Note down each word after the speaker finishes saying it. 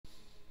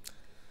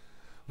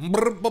Ladies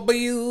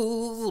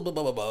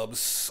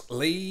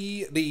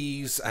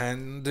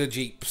and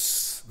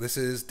jeeps, this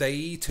is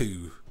day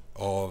 2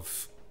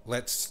 of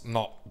let's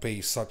not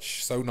be so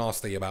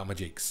nasty about my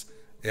jeeks.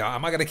 Yeah,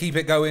 am I going to keep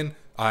it going?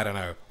 I don't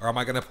know. Or am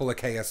I going to pull a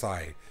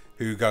KSI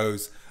who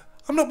goes,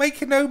 I'm not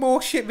making no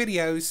more shit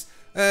videos.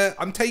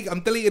 I'm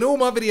deleting all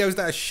my videos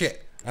that are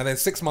shit. And then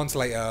 6 months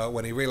later,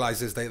 when he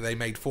realizes they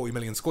made 40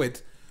 million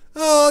squid,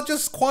 I'll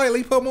just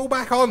quietly put them all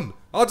back on.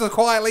 I'll just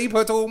quietly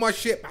put all my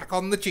shit back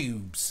on the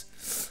tubes.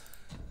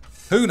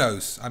 Who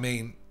knows? I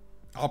mean,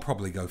 I'll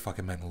probably go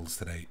fucking mentals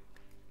today.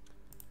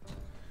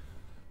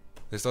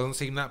 This doesn't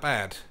seem that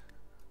bad.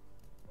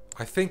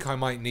 I think I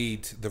might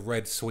need the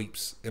red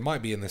sweeps. It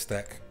might be in this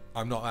deck.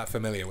 I'm not that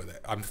familiar with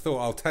it. I thought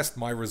I'll test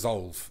my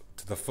resolve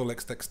to the full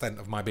extent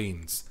of my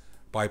beans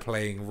by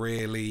playing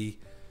really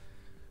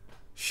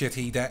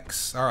shitty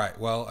decks. Alright,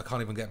 well, I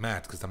can't even get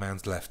mad because the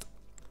man's left.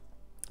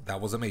 That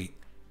wasn't me.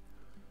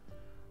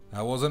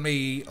 That wasn't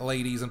me,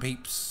 ladies and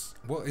peeps.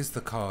 What is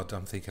the card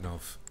I'm thinking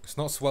of? It's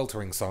not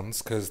Sweltering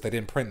Suns, because they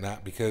didn't print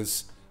that,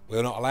 because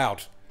we're not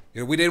allowed.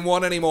 You know, we didn't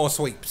want any more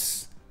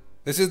sweeps.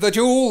 This is the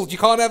Duels. You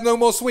can't have no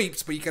more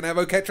sweeps, but you can have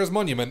Oketra's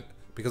Monument,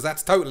 because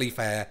that's totally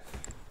fair.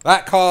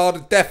 That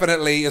card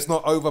definitely is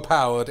not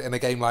overpowered in a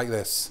game like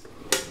this.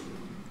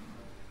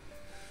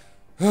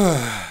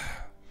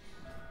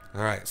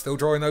 Alright, still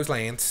drawing those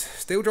lands.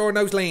 Still drawing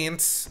those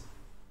lands.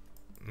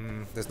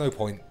 There's no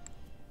point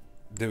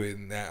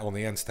doing that on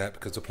the end step,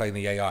 because we're playing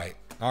the AI.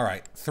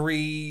 Alright,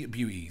 3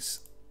 beauties.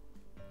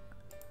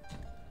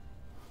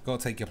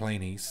 Gotta take your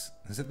planies.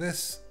 Is it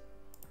this?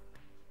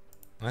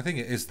 I think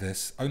it is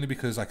this, only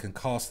because I can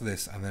cast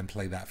this and then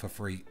play that for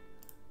free.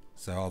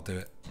 So I'll do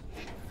it.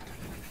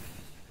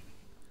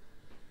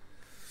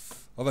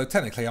 Although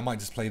technically I might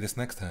just play this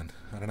next turn.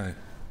 I don't know.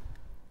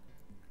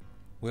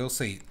 We'll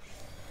see.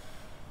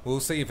 We'll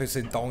see if it's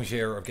in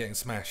danger of getting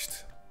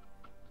smashed.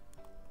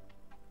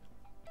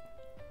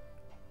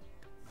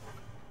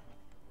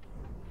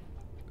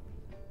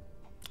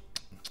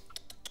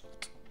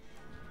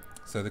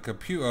 So the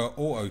computer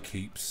auto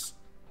keeps,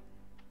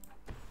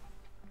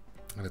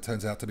 and it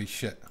turns out to be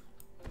shit.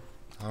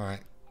 Alright.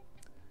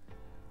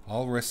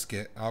 I'll risk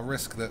it. I'll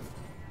risk that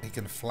he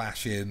can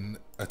flash in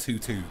a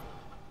 2-2,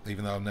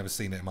 even though I've never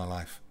seen it in my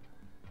life.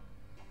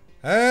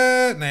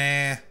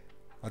 Nah.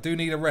 I do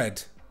need a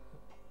red,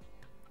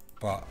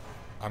 but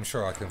I'm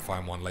sure I can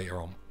find one later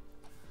on.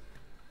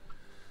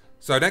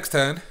 So next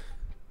turn,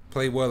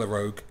 play Whirler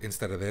Rogue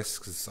instead of this,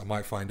 because I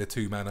might find a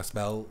 2-mana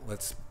spell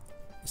that's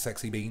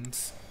sexy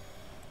beans.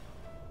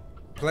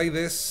 Play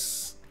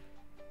this,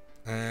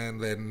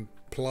 and then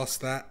plus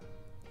that,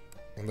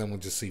 and then we'll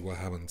just see what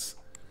happens.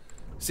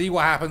 See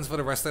what happens for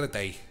the rest of the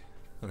day.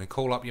 And then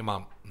call up your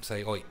mum and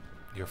say, oi,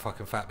 you're a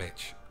fucking fat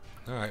bitch.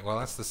 Alright, well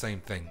that's the same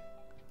thing.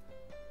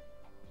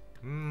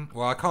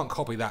 Well, I can't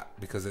copy that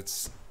because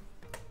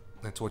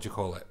that's what you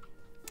call it.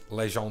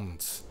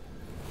 Legends.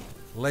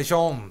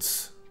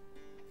 Legends.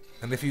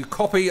 And if you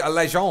copy a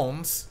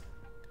Legends,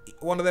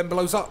 one of them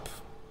blows up.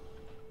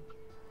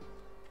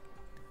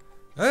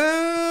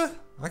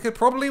 I could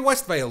probably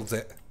Westvales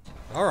it.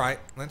 Alright,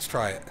 let's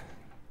try it.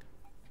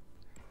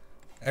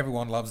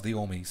 Everyone loves the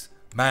Ormies.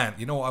 Man,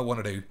 you know what I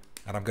want to do?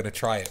 And I'm going to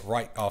try it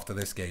right after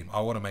this game. I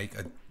want to make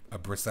a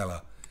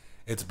Brisella.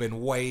 It's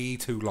been way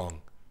too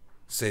long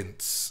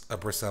since a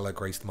Brisella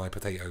graced my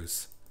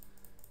potatoes.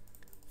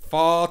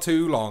 Far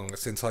too long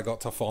since I got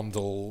to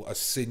fondle a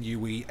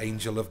sinewy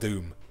Angel of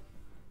Doom.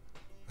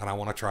 And I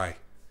want to try.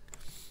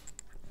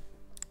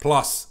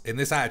 Plus, in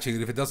this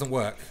attitude, if it doesn't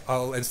work,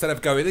 I'll, instead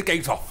of going, the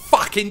game's a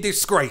fucking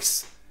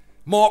disgrace.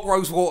 Mark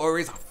Rosewater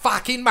is a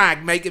fucking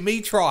mag making me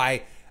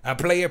try and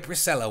play a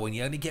Brisella when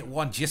you only get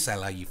one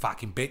Gisela, you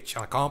fucking bitch.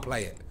 I can't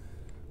play it.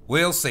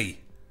 We'll see.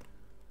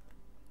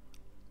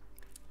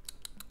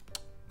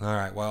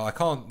 Alright, well, I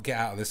can't get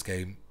out of this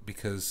game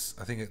because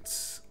I think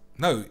it's...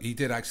 No, he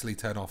did actually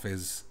turn off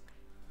his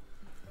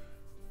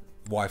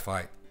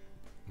Wi-Fi.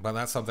 But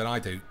that's something I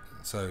do,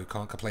 so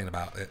can't complain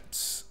about it.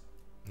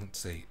 Let's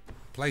see.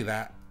 Play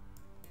that.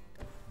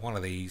 One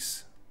of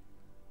these.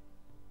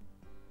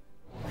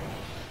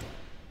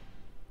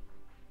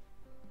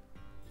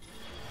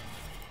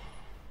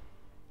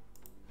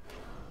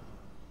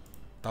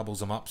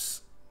 Doubles them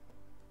ups.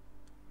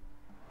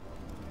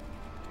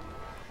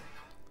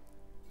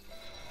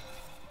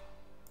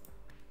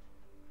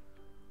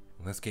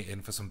 Let's get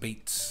in for some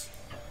beats.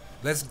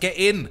 Let's get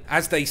in,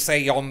 as they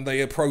say on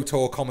the Pro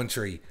Tour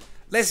commentary.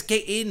 Let's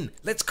get in.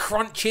 Let's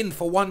crunch in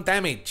for 1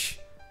 damage.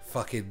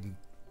 Fucking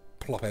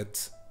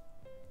plopheads.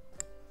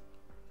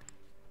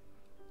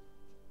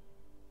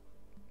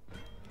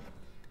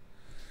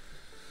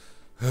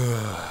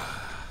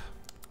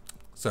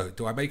 So,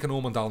 do I make an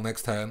Ormondal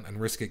next turn and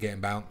risk it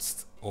getting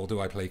bounced? Or do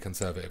I play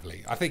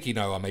conservatively? I think you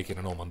know I'm making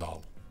an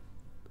Ormondal.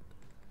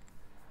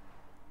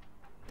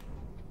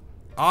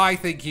 I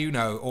think you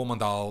know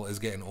Ormondal is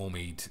getting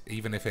Ormied,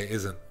 even if it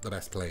isn't the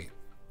best play.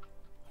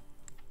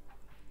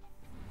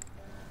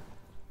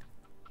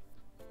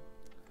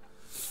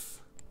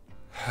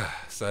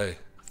 So,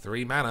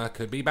 3 mana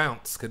could be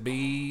bounce, could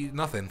be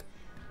nothing.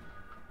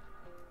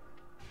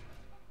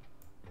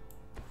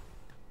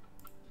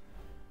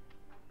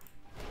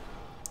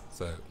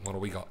 So, what do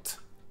we got?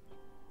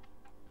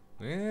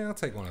 Yeah, I'll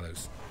take one of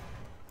those.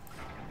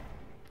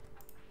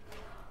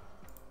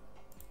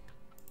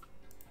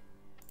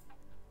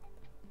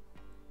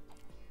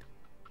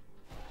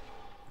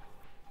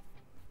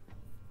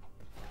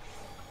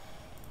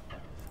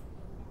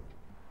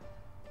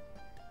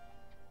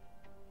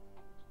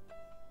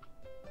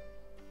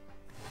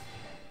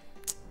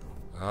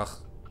 Ugh.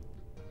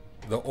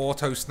 The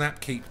auto snap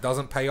keep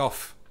doesn't pay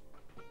off.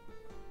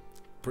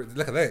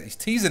 Look at that. He's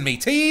teasing me.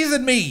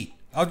 Teasing me!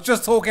 I was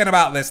just talking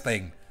about this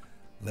thing.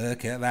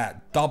 Look at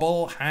that.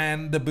 Double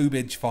hand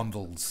boobage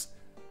fondles.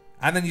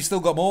 And then you still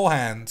got more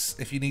hands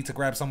if you need to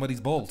grab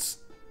somebody's balls.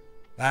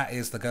 That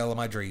is the girl of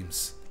my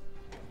dreams.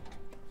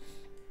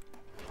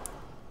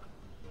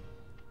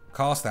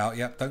 Cast out.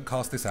 Yep, don't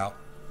cast this out.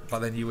 But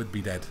then you would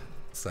be dead.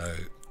 So,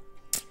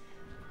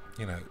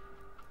 you know.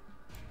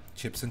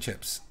 Chips and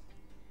chips.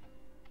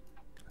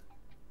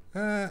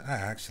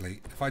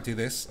 Actually, if I do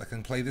this, I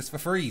can play this for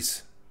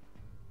freeze.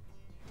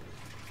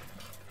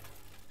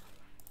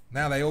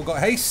 Now they all got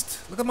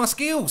haste. Look at my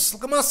skills.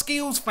 Look at my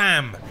skills,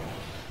 fam.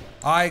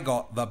 I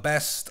got the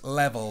best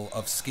level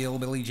of skill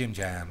Billy Jim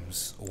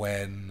Jams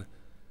when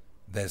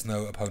there's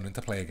no opponent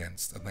to play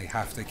against and they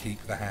have to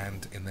keep the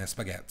hand in their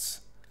spaghettis.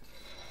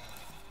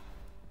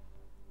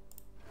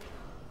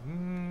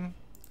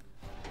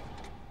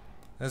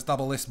 There's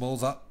double list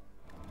balls up.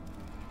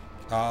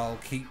 I'll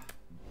keep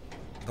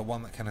the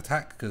one that can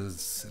attack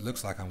because it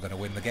looks like I'm going to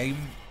win the game.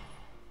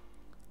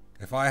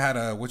 If I had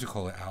a, what'd you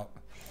call it out?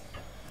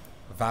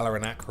 Valor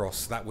and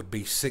Akros, that would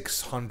be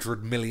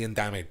 600 million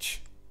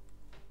damage.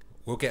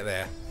 We'll get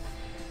there.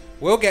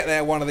 We'll get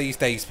there one of these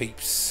days,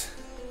 peeps.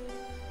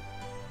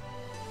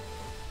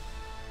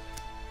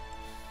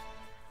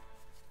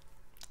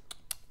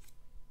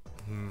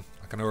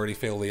 I can already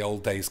feel the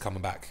old days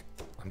coming back.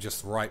 I'm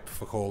just ripe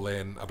for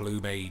calling a blue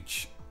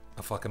mage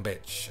a fucking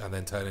bitch and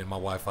then turning my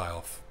Wi-Fi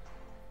off.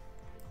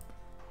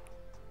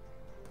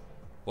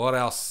 What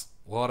else?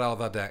 What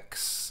other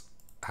decks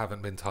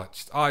haven't been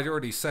touched? Oh, I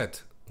already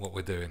said what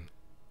we're doing.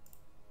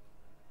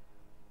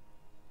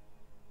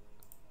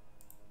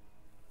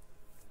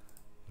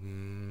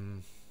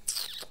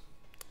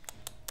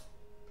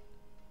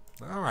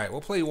 Alright,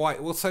 we'll play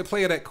white. We'll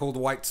play a deck called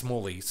White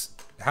Smallies.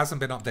 It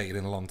hasn't been updated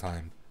in a long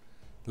time.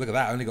 Look at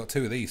that, I only got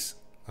 2 of these.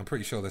 I'm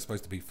pretty sure there's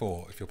supposed to be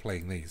 4 if you're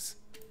playing these.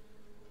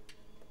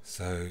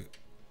 So,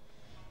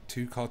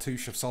 2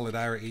 Cartouche of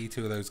Solidarity,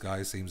 2 of those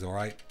guys seems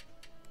alright.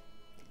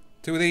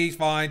 2 of these,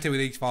 fine, 2 of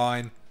these,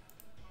 fine.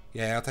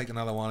 Yeah, I'll take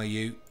another one of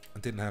you. I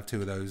didn't have 2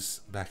 of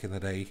those back in the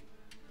day.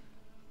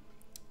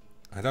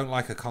 I don't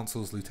like a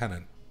Consul's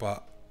Lieutenant,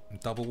 but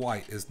double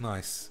white is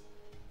nice.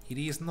 It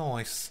is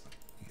nice.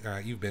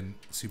 Alright, you've been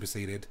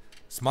superseded.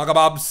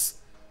 Smugglebubs!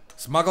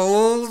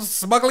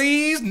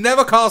 Smugglies!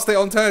 Never cast it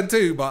on turn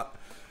 2, but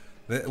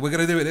we're going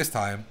to do it this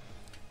time.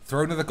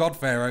 Throne of the God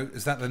Pharaoh.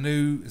 Is that the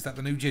new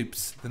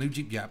dupes? The new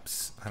Jeep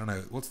Yaps? I don't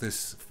know. What's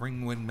this?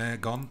 Fringwin Mare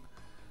gone.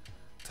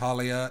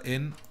 Talia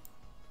in.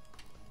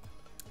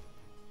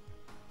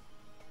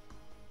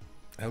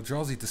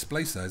 Eldrazi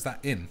Displacer. Is that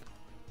in?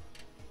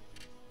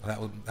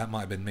 That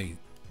might have been me.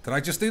 Did I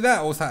just do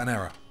that or was that an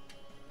error?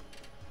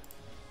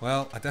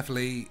 Well, I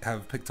definitely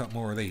have picked up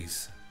more of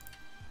these.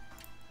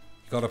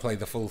 You gotta play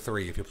the full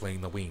 3 if you're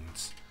playing the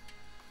Weens.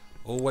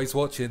 Always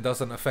watching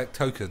doesn't affect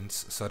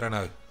tokens, so I don't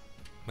know.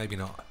 Maybe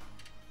not.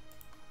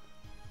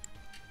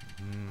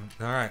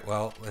 Alright,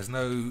 well, there's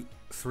no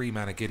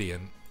 3-mana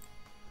Gideon.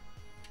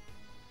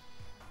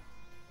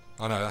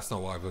 Oh no, that's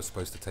not what I was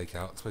supposed to take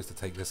out. I'm supposed to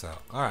take this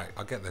out. Alright,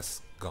 I'll get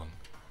this gone.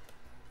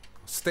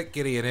 Stick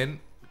Gideon in.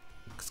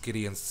 Because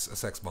Gideon's a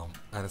sex bomb.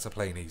 And it's a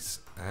plainies.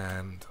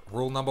 And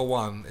rule number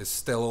 1 is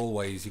still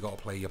always you got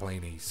to play your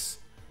plainies.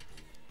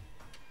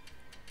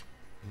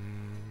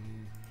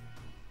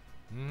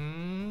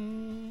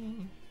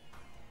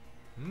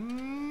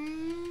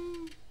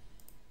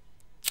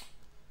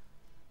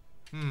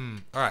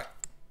 Alright.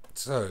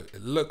 So,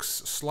 it looks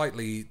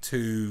slightly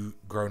too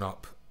grown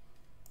up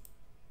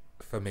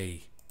for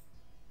me.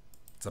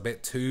 It's a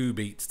bit too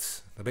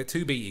beats. A bit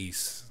too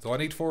beaties. Do I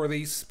need 4 of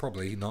these?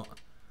 Probably not.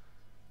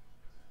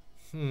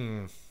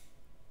 Alright,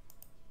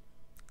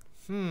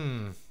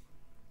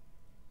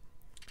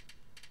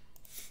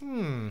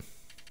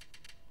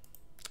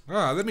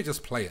 let me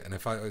just play it, and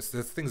if there's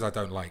things I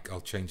don't like,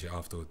 I'll change it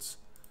afterwards.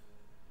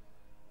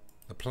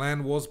 The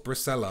plan was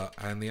Brisella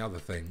and the other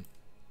thing.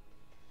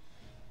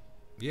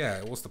 Yeah,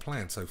 it was the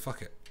plan, so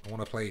fuck it. I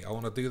want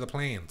to do the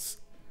plans.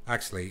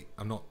 Actually,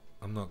 I'm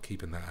not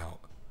keeping that out.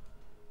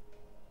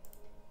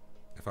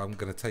 If I'm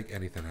gonna take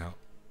anything out,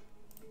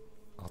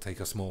 I'll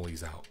take a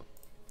Smallies out.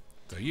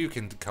 So you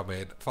can come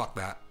in. Fuck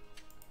that.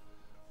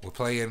 We're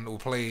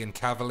playing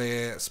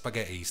Cavalier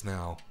Spaghettis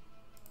now.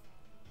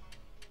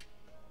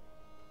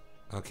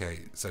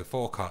 Okay, so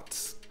 4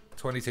 cuts,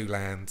 22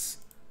 lands.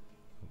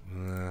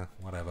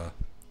 Whatever.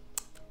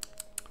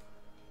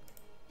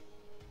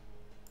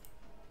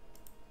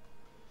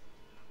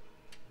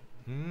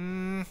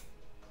 Don't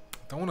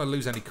want to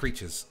lose any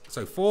creatures.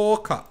 So 4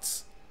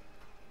 cuts.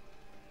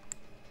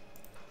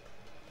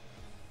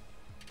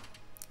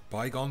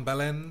 Bygone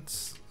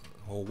Bellends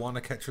or one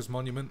Aketra's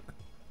Monument.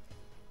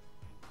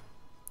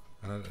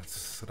 I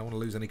don't want to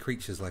lose any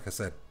creatures, like I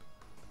said.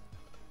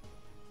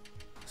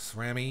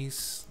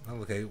 Srammies.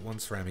 Oh, okay, one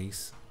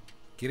Srammies.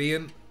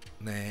 Gideon?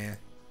 Nah.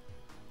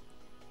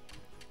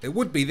 It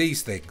would be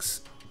these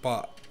things,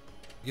 but,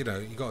 you know,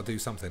 you got to do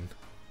something.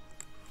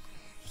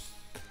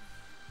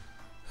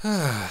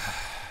 I've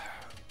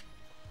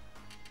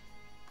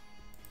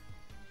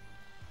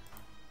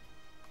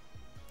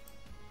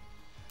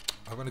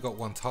only got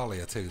one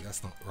Talia too,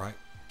 that's not right.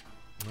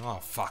 Oh,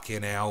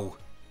 fucking hell.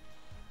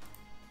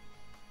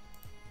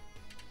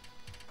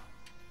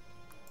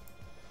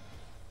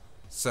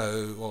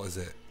 So, what is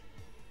it?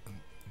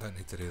 Don't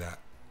need to do that.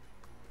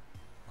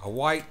 A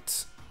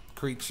white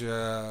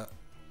creature,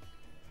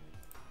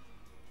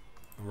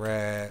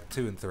 rare,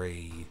 2 and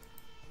 3.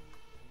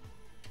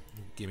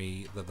 Give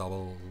me the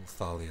double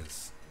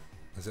Thalias.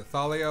 Is it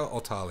Thalia or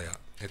Talia?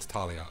 It's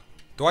Talia.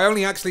 Do I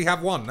only actually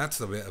have one?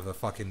 That's a bit of a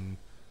fucking...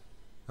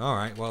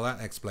 Alright, well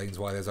that explains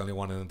why there's only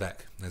one in the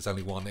deck. There's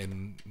only one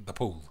in the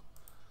pool.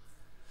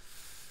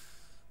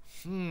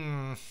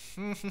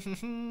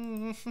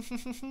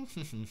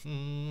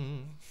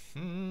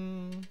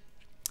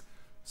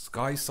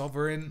 Sky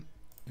Sovereign.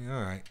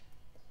 Alright.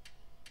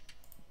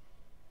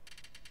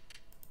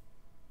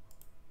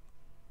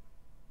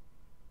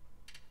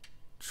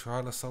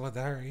 Trial of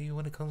Solidarity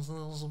when it comes to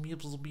those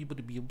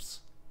beebs.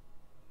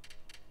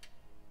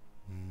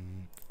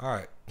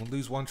 Alright, we'll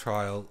lose one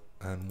trial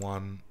and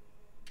one.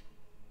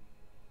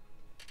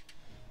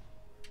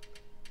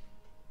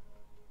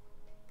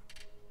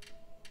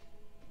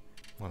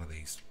 One of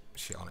these.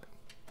 Shit on it.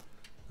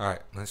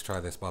 Alright, let's try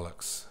this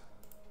bollocks.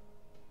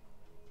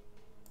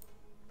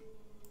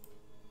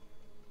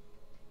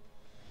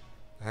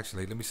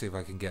 Actually, let me see if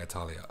I can get a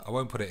Talia. I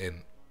won't put it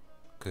in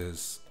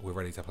because we're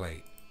ready to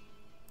play.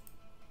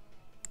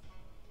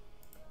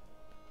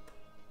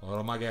 What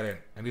am I getting?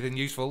 Anything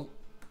useful?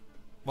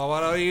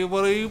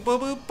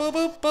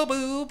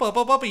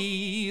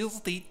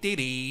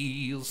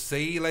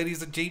 See,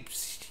 ladies and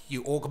jeeps,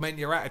 you augment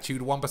your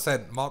attitude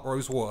 1%. Mark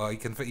Rosewater,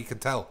 you can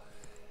tell.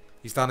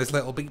 He's done his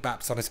little beat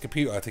baps on his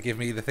computer to give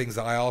me the things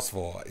that I asked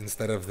for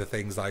instead of the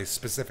things I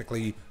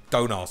specifically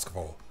don't ask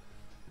for.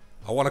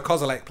 I want a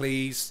Kozilek,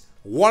 please.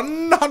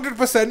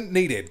 100%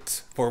 needed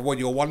for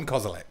your one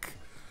Kozilek.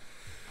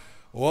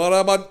 What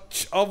a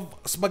bunch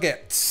of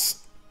spaghettis.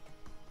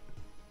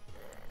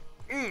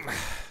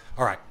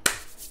 Alright,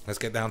 let's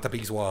get down to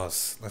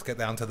Beeswars. Let's get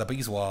down to the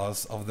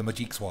Beeswars of the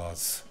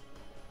Majikswars.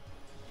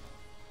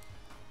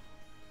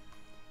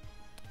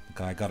 The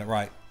guy got it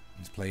right.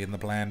 He's playing the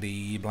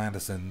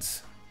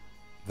Blandersons.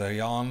 The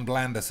Jan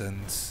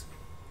Blandersons.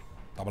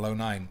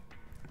 009.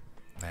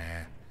 Nah.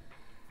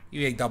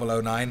 You ain't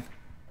 009.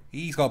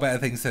 He's got better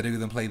things to do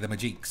than play the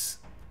Majiks.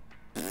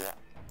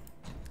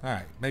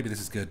 Alright, maybe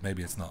this is good,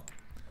 maybe it's not.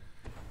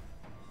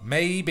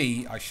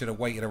 Maybe I should have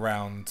waited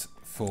around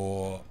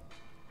for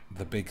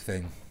the big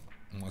thing.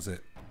 What was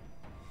it?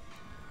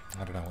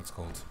 I don't know what it's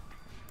called.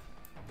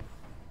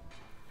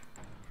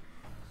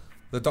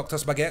 The Dr.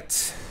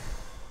 Spaghetti.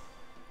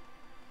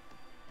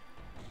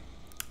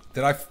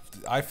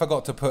 I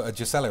forgot to put a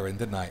Gisela in,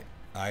 didn't I?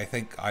 I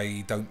think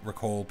I don't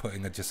recall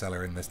putting a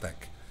Gisela in this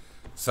deck.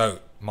 So,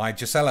 my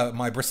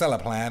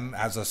Brisella plan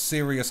has a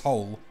serious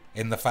hole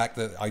in the fact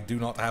that I do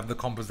not have the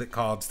composite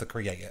cards to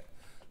create it.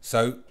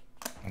 So,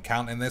 I'm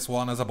counting this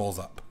one as a balls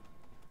up.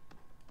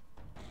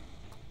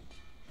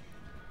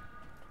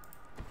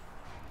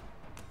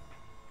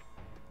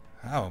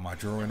 How am I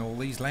drawing all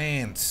these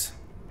lands?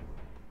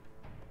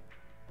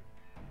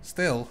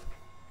 Still.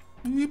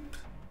 Whoop.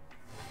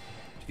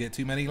 If you get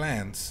too many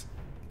lands,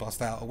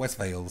 bust out a West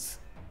Vales.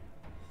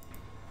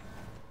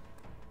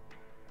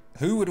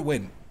 Who would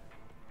win?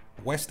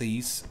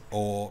 Westies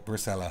or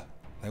Brisella?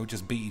 They would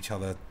just beat each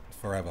other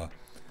forever.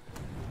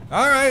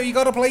 Alright, you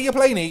gotta play your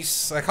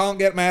planies. I can't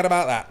get mad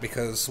about that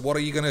because what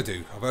are you gonna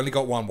do? I've only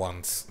got one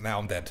once. Now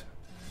I'm dead.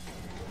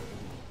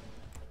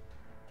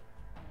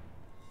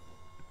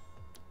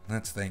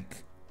 Let's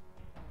think.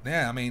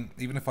 Yeah, I mean,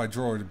 even if I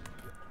draw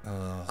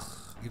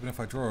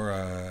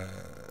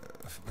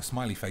a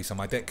smiley face on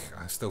my deck,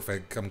 I still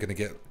think I'm gonna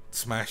get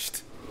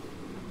smashed.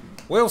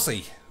 We'll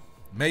see.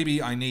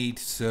 Maybe I need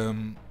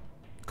some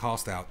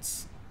cast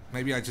outs.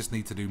 Maybe I just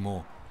need to do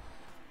more.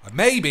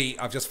 Maybe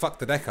I've just fucked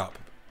the deck up.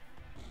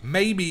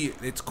 Maybe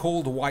it's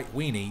called white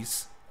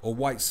weenies or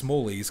white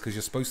smallies because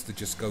you're supposed to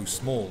just go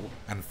small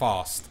and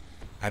fast.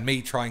 And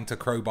me trying to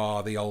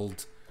crowbar the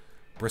old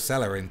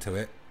Brisella into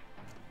it.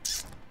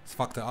 It's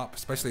fucked it up,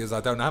 especially as I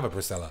don't have a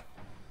Brisella.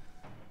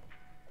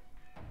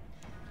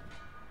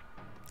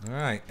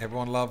 Alright,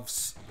 everyone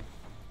loves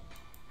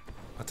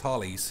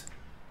Atalis.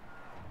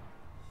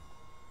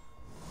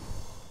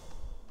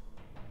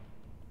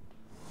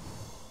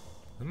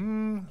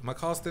 Am I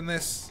casting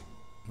this?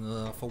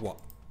 For what?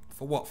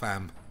 For what,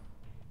 fam?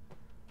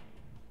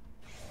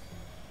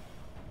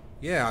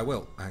 Yeah, I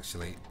will,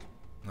 actually.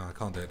 No, I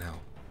can't do it now.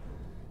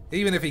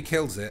 Even if he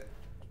kills it,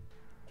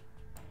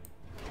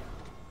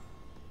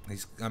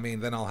 I mean,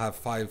 then I'll have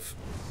 5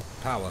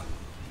 power.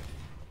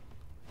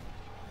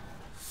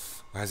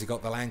 Or has he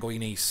got the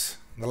Languinies?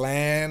 The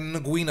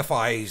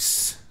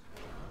Languinifies.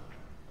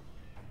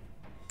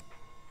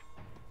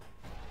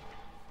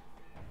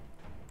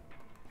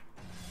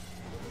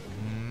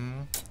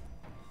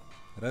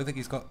 I don't think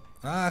he's got...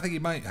 I think he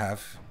might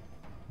have.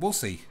 We'll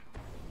see.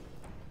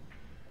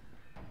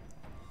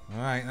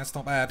 Alright, that's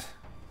not bad.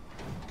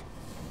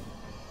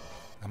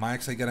 Am I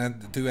actually going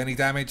to do any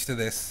damage to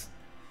this?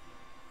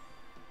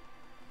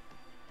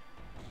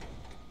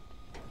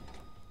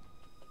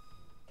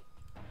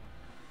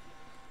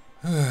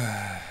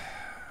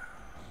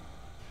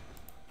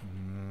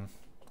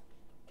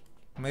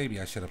 Maybe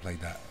I should have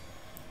played that.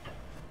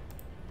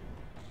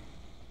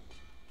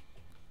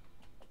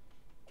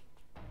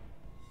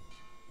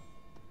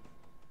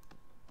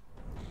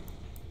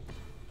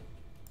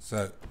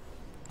 So,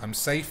 I'm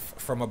safe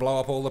from a blow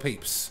up all the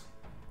peeps.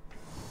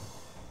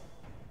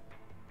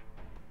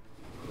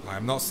 I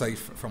am not safe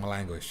from a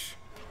languish.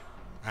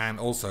 And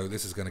also,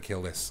 this is going to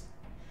kill this.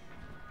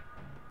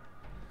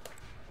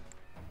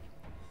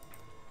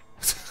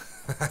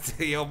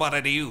 You're one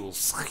of the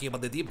duels. You're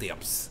one of the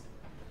dip-dips.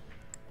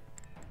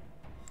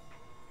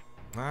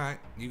 Alright,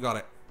 you got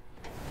it.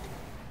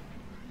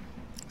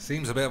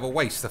 Seems a bit of a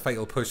waste to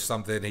fatal push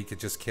something he could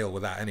just kill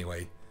with that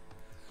anyway.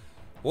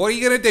 What are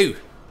you going to do?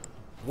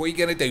 What are you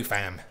going to do,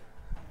 fam?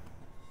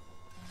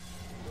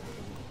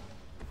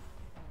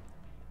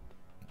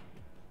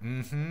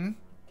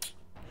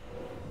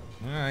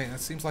 Alright, that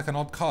seems like an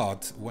odd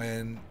card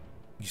when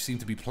you seem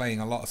to be playing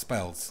a lot of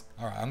spells.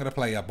 Alright, I'm going to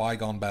play a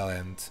Bygone Bell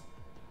End.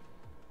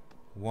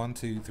 1,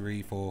 2,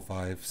 3, 4,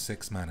 5,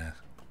 6 mana.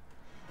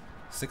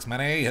 6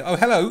 mana. Oh,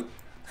 hello!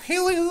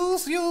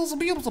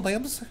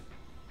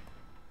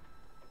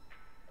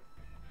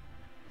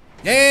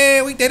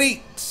 Yeah, we did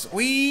it!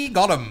 We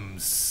got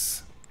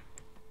 'ems!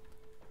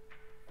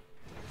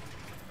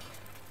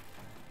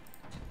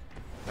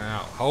 Now,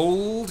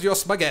 hold your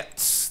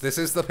spaghettis. This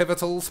is the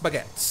pivotal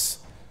spaghettis.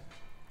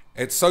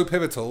 It's so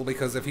pivotal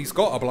because if he's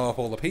got to blow up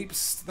all the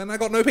peeps, then I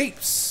got no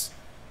peeps.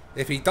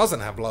 If he doesn't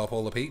have blow up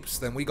all the peeps,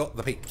 then we got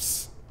the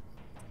peeps.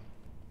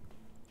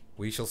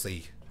 We shall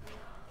see.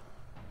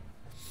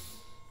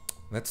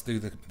 Let's do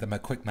the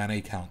quick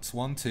mana counts.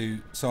 1,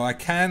 2. So I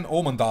can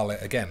Ormondale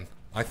it again.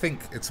 I think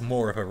it's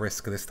more of a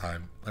risk this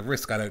time. A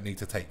risk I don't need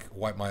to take.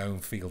 Wipe my own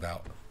field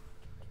out.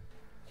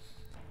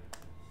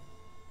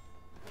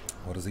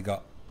 What does he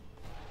got?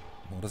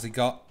 What does he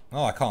got?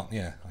 Oh, I can't.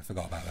 Yeah, I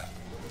forgot about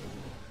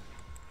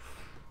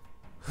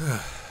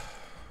that.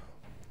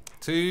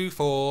 2,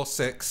 4,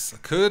 6.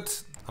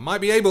 I might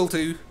be able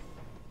to.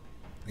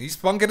 He's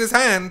funking his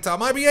hand. I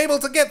might be able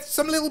to get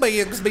some little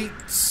bags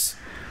beats.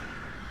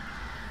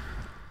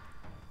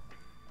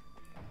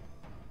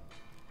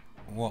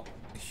 What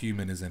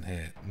human is in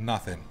here?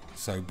 Nothing.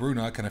 So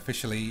Bruna can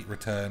officially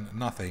return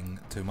nothing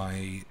to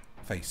my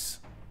face.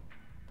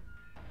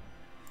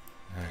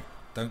 Alright.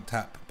 Don't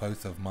tap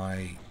both of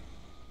my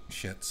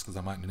shits because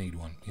I might need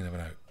one. You never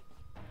know.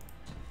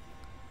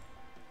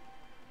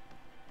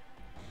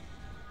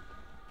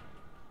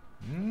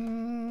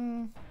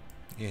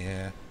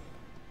 Yeah.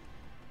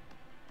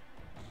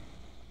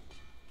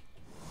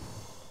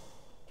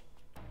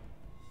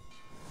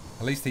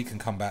 At least he can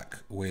come back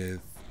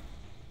with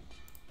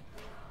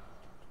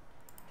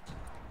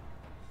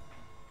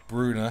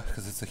Bruna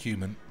because it's a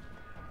human.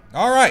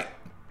 Alright!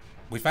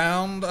 We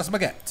found a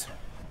spaghetti.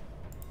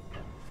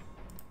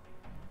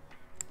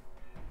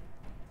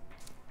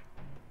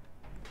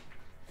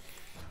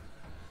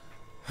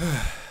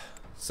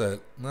 So,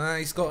 nah,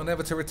 he's got a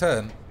never to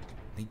return.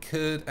 He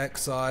could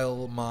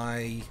exile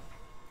my...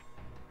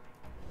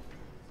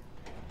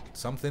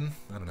 something?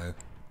 I don't know.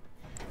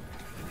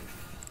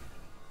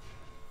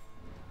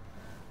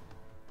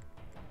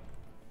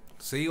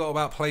 See, what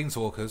about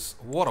Planeswalkers?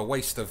 What a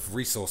waste of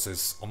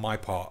resources on my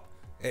part.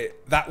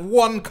 That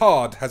one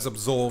card has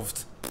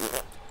absorbed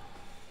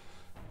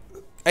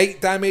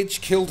 8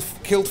 damage, killed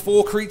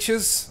 4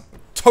 creatures.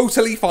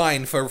 Totally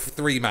fine for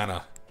 3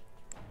 mana.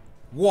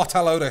 What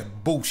a load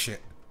of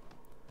bullshit.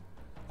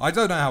 I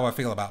don't know how I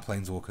feel about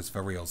Planeswalkers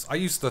for reals. I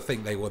used to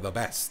think they were the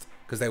best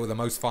because they were the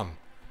most fun.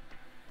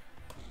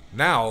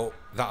 Now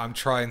that I'm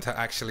trying to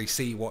actually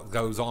see what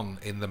goes on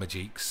in the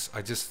Magiques,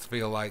 I just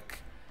feel like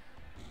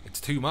it's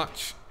too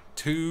much.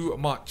 Too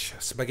much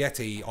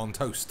spaghetti on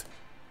toast.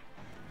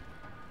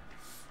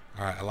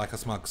 Alright, I like a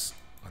smugs.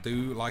 I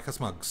do like a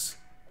smugs.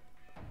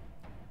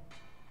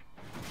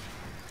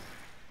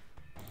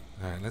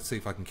 Alright, let's see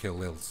if I can kill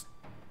Lils.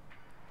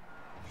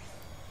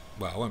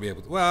 Well, I won't be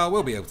able to. Well,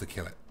 we'll be able to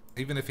kill it.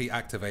 Even if he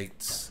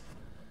activates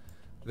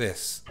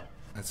this,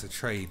 that's a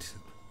trade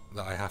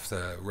that I have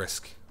to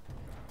risk.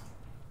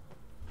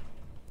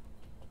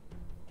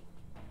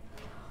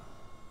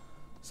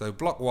 So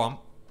block 1,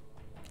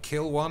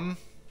 kill 1,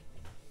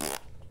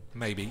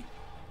 maybe.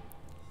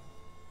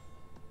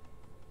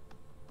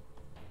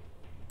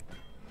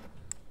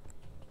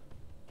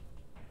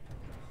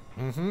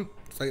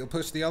 Fatal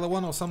push the other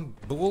one or some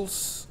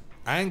balls.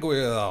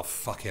 Angry. Oh,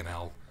 fucking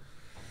hell.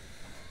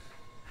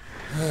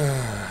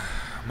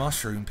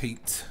 Mushroom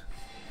Pete.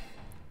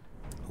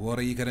 What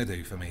are you gonna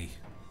do for me?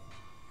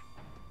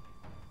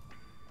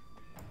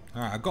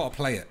 Alright, I've got to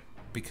play it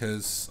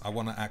because I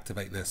want to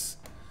activate this.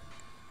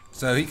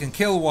 So he can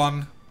kill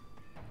one.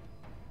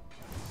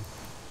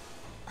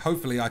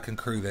 Hopefully I can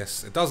crew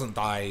this. It doesn't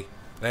die.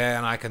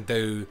 Then I can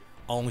do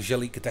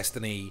Angelique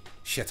Destiny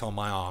shit on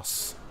my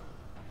ass.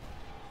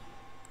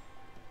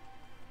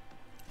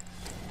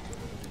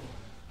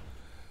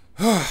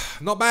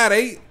 Not bad,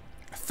 eh?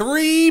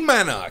 3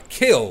 mana.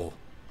 Kill.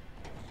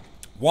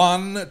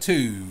 1,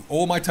 2.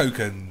 All my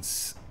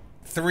tokens.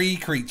 3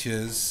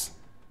 creatures.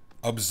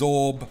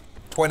 Absorb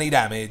 20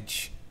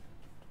 damage.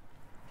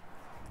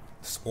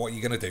 That's what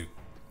you're going to do.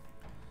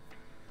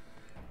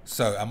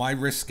 So, am I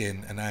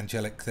risking an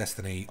Angelic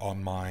Destiny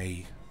on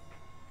my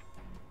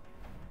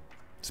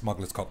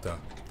Smuggler's Copter?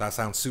 That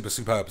sounds super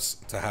superb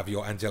to have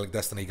your Angelic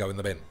Destiny go in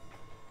the bin.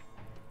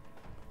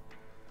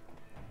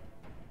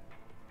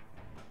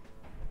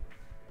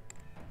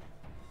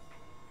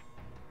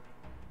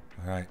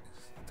 Alright,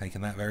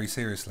 taking that very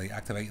seriously.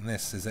 Activating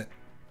this, is it?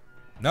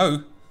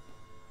 No!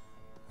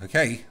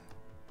 Okay.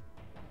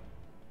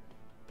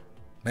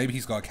 Maybe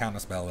he's got a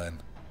counterspell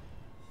then.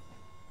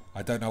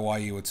 I don't know why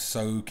you would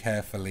so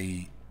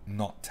carefully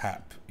not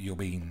tap your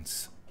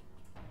beans.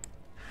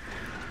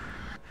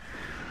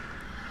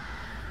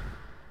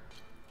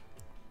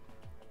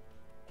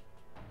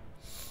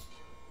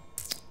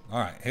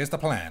 Alright, here's the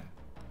plan.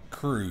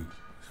 Crew.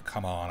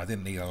 Come on, I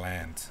didn't need a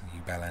land,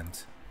 you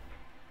bellend.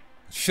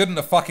 Shouldn't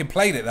have fucking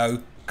played it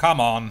though.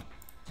 Come on.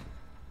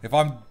 If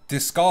I'm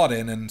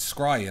discarding and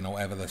scrying or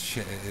whatever the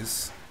shit it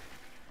is.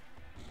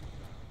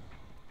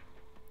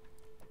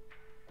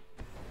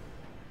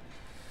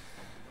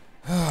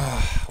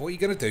 What are you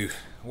gonna do?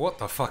 What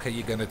the fuck are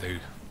you gonna do?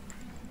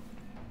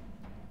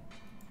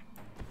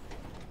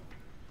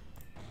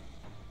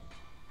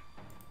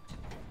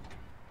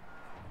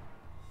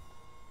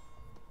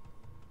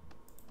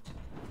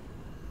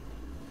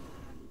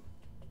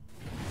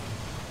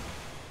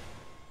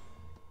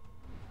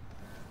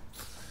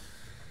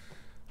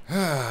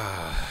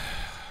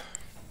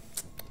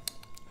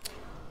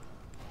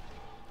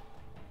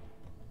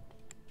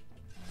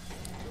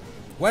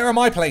 Where are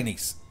my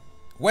planies?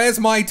 Where's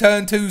my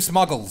turn 2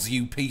 smuggles,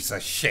 you piece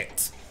of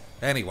shit?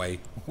 Anyway,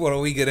 what are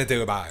we gonna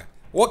do about it?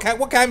 What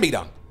can be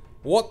done?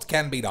 What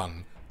can be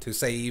done to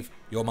save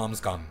your mum's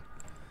gun?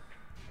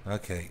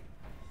 Okay.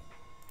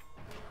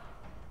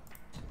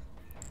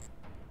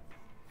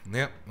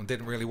 Yep, I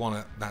didn't really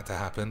want that to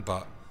happen,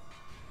 but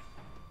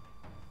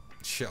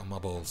shit on my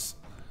balls.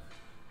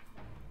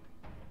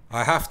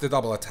 I have to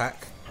double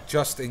attack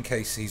just in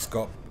case he's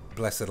got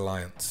Blessed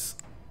Alliance.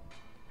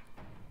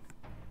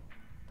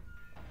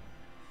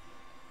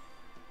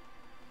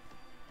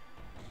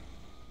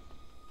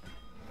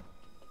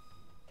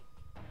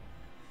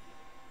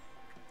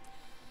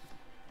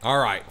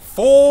 Alright,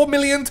 4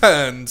 million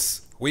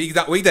turns. We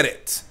did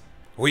it.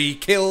 We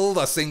killed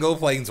a single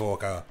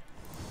Planeswalker.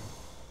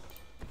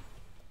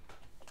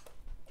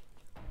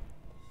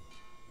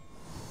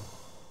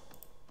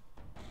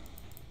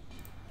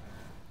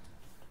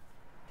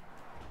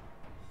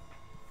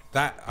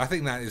 I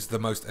think that is the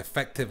most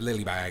effective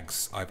lily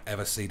bags I've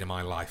ever seen in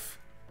my life.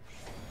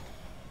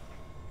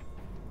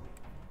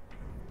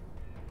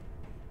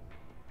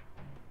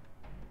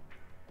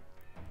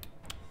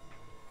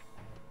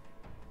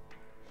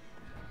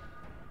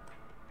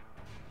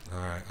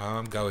 Alright,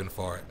 I'm going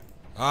for it.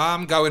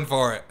 I'm going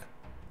for it.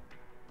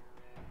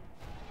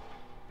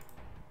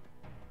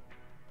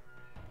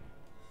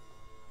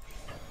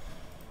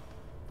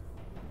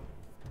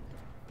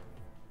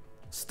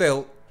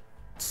 Still,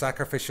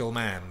 sacrificial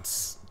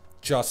mans,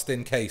 just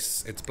in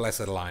case it's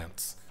Blessed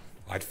Alliance.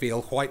 I'd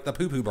feel quite the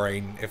poo-poo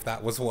brain if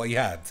that was what he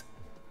had.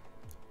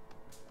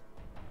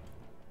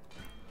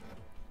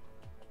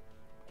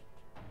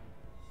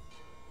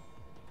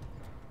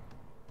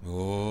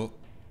 Oh,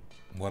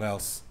 what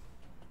else?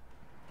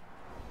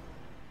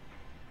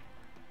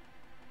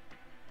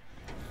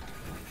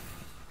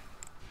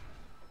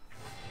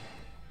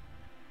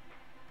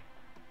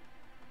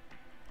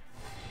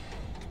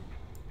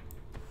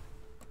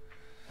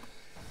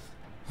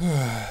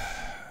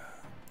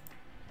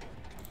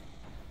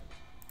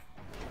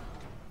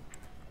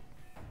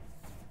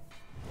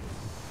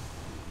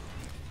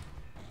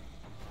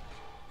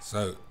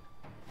 So,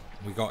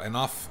 we got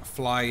enough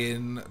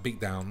fly-in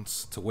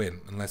beatdowns to win,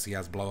 unless he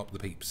has blow up the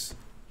peeps.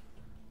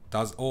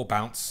 Does or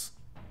bounce.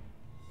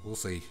 We'll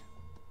see.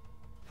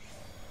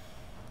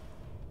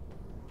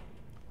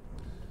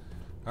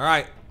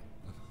 Alright.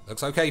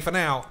 Looks okay for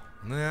now.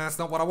 Nah, that's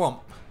not what I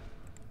want.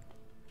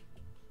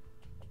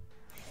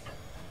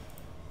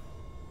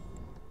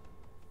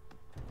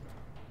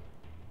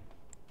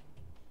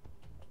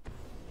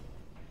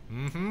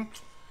 Mm-hmm.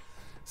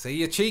 See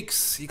your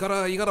cheeks. You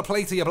gotta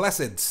play to your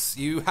blesseds.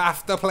 You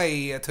have to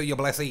play to your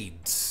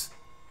blesseds.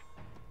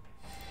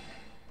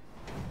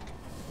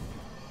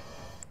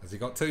 Has he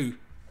got 2?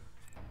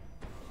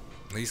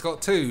 He's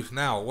got 2.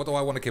 Now, what do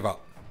I want to give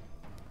up?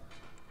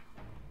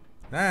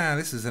 Ah,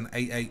 this is an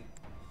 8/8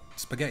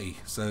 spaghetti,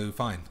 so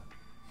fine.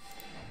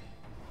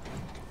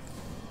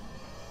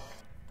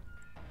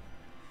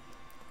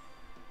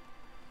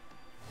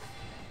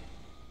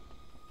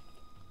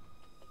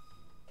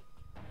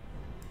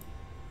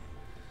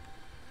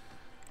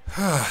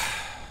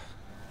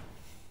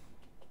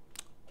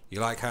 You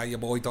like how your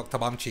boy Dr.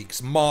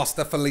 Bumcheeks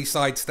masterfully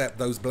sidestepped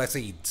those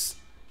blesseds.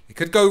 It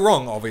could go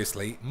wrong,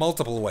 obviously,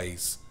 multiple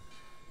ways.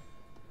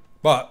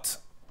 But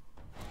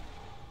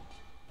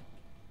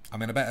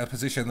I'm in a better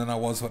position than I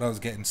was when I was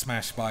getting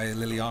smashed by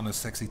Liliana's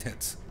sexy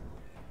tits.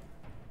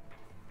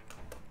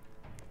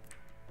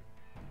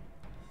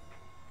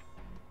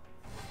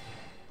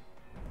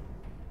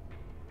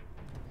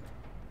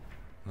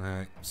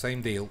 Alright,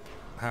 same deal.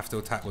 Have to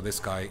attack with this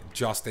guy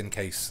just in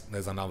case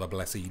there's another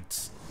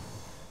Blesseds.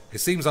 It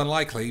seems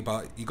unlikely,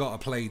 but you gotta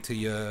play to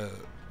your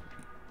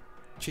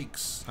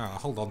cheeks.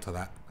 Alright, hold on to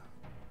that.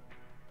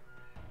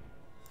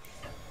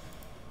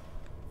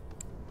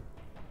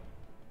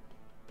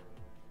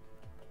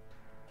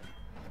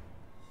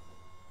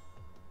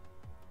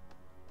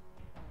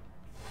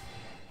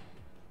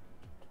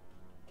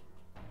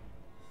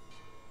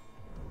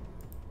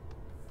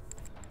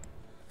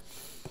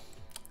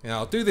 Yeah,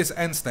 I'll do this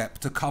end step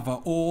to cover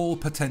all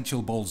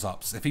potential balls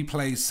ups. If he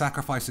plays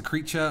sacrifice a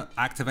creature,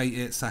 activate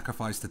it,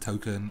 sacrifice the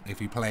token. If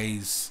he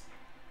plays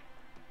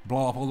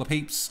blow up all the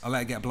peeps, I'll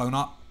let it get blown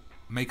up,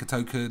 make a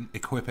token,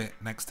 equip it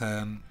next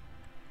turn.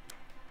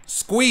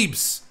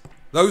 Squeebs!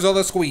 Those are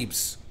the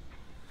squeebs.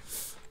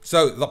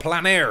 So, the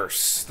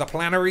planaires, the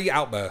planary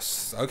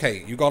outbursts.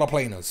 Okay, you got a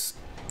planers.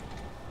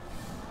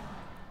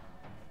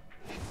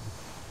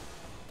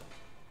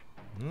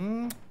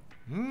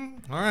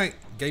 Alright,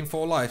 game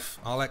 4 life.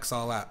 I'll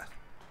exile that.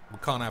 We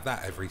can't have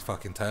that every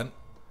fucking turn.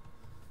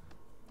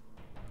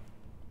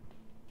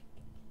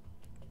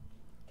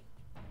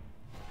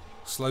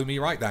 Slow me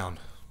right down.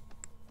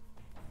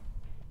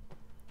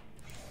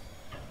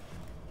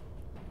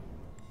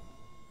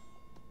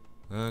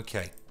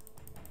 Okay.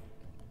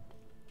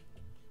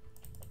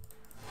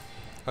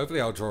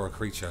 Hopefully I'll draw a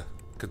creature,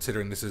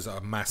 considering this is a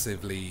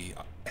massively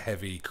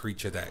heavy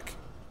creature deck.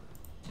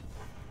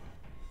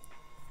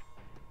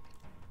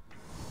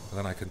 And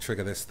then I can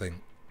trigger this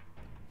thing.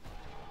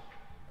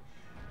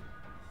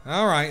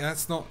 Alright,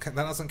 that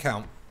doesn't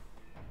count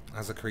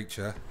as a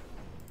creature.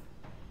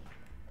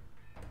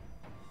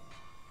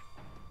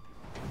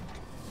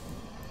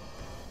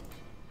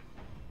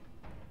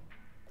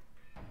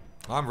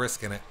 I'm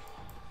risking it.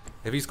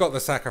 If he's got the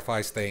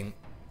sacrifice thing,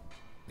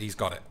 he's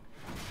got it.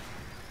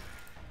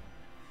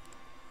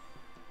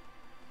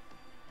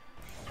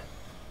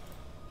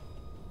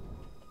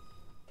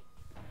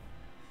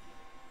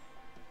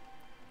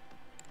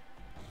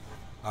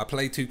 I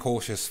play too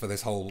cautious for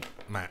this whole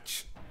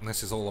match. And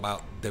this is all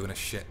about doing a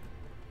shit.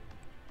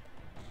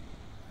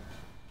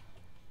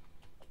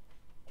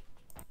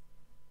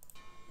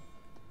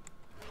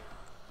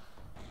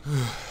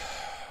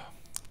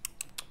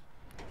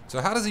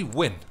 So how does he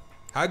win?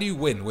 How do you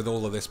win with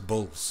all of this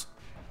bulls?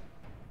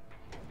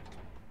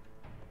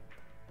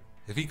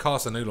 If he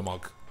casts an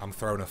Ulamog, I'm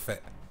throwing a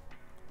fit.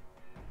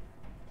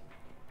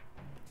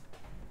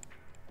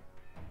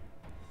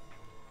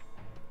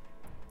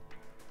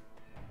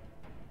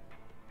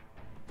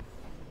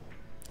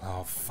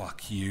 Oh,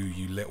 fuck you,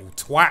 you little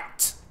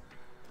twat.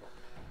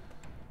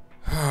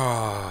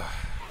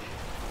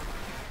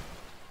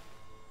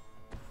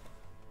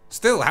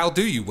 Still, how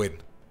do you win?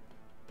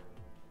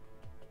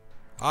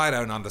 I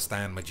don't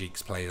understand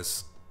Magic's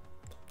players.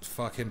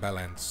 Fucking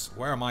Bellends.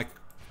 Where am I?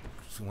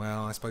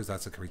 Well, I suppose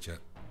that's a creature.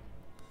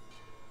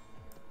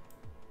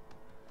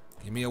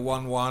 Give me a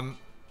 1-1.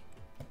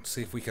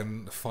 See if we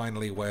can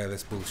finally wear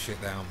this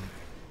bullshit down.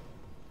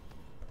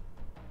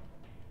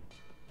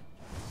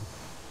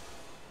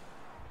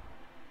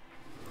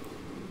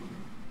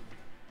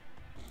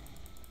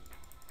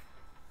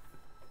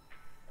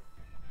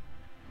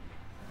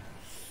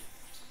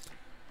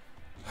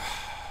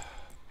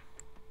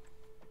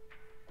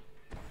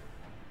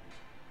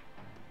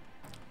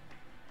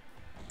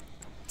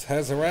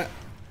 Tezzeret.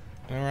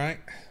 Alright.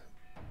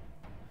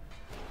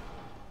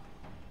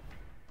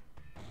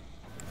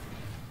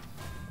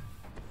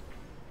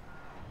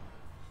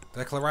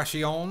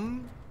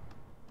 Declaration.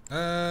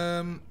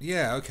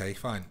 Yeah, okay,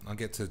 fine. I'll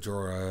get to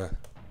draw a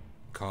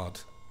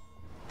card.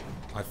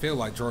 I feel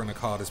like drawing a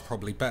card is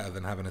probably better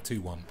than having a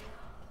 2-1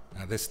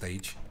 at this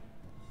stage.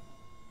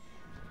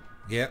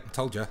 Yeah,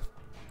 told ya.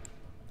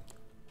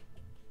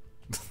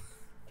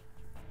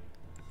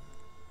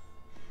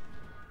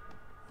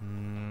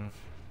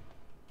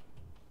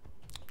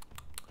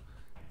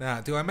 Now,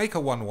 do I make a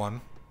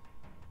 1-1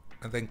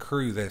 and then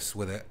crew this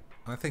with it?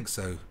 I think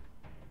so.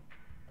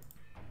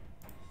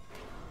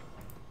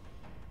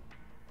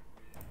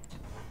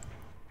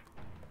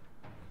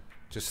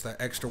 Just that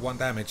extra 1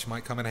 damage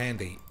might come in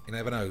handy. You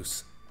never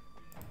knows.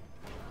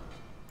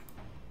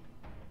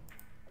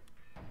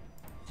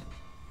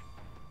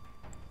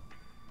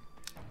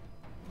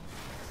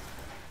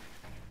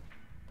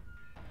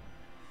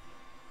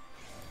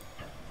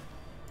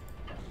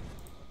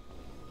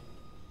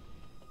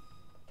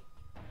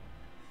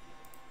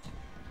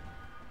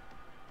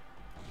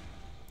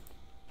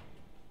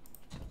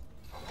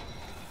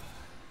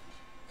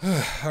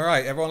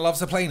 Alright, everyone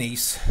loves a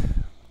planies.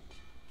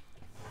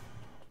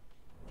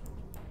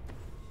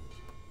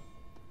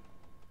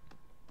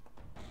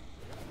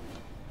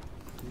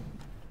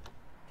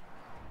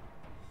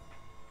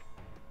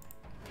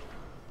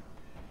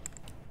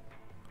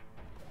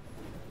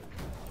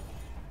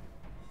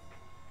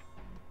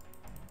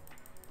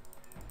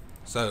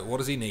 So, what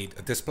does he need?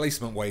 A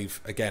displacement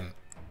wave, again,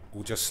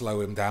 will just slow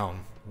him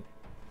down.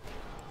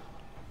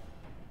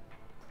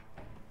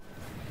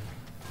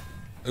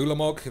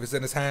 Ulamog, if it's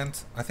in his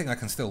hand, I think I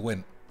can still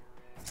win.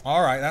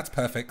 Alright, that's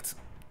perfect.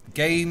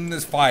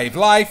 Gains 5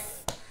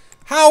 life.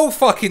 How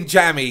fucking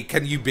jammy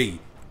can you be?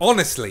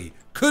 Honestly,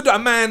 could a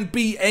man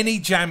be any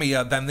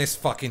jammier than this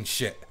fucking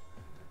shit?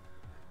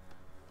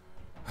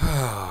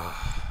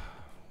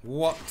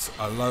 What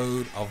a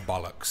load of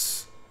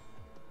bollocks.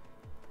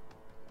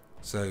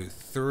 So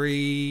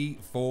 3,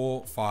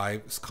 4,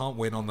 5. Can't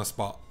win on the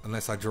spot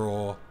unless I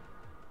draw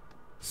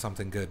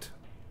something good.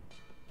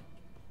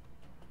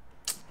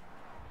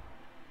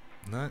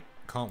 No,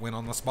 can't win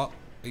on the spot.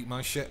 Eat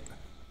my shit.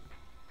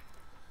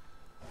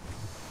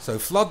 So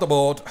flood the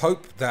board.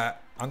 Hope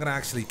that I'm going to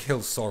actually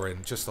kill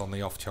Sorin just on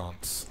the off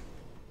chance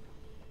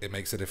it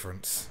makes a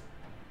difference.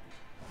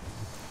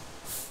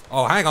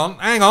 Oh, hang on,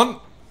 hang on.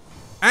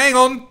 Hang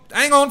on,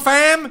 hang on,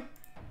 fam.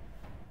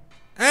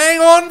 Hang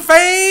on,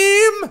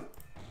 fam.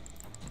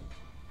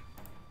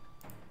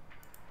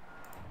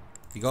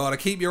 You gotta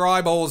keep your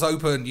eyeballs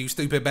open, you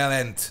stupid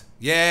bellend.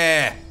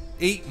 Yeah,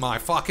 eat my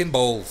fucking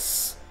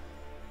balls.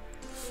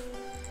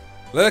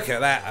 Look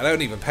at that. I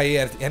don't even pay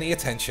any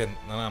attention.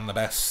 And I'm the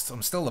best.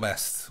 I'm still the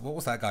best. What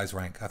was that guy's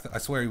rank? I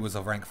swear he was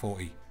of rank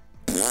 40.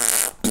 You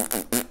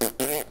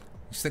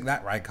stick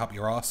that rank up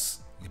your ass,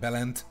 you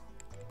bellend.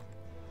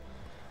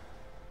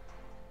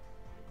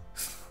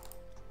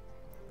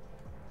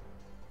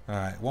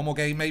 Alright, one more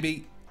game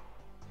maybe.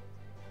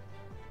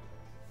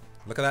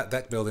 Look at that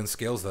deck building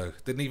skills though.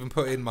 Didn't even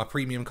put in my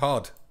premium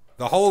card.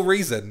 The whole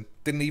reason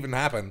didn't even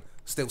happen.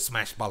 Still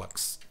smash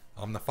bollocks.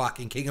 I'm the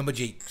fucking king of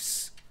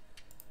Majiks.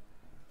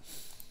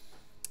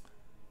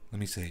 Let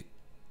me see.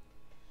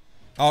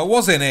 Oh, it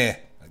was in here.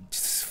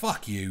 Just,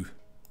 fuck you.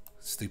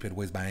 Stupid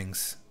whiz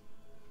bangs.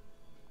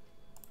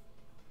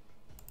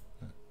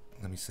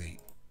 Let me see.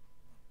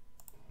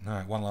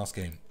 Alright, one last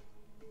game.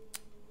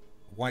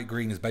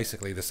 White-green is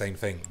basically the same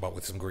thing, but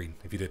with some green,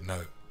 if you didn't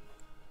know.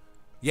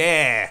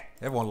 Yeah!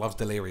 Everyone loves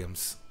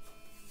deliriums.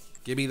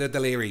 Give me the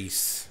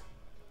deliries.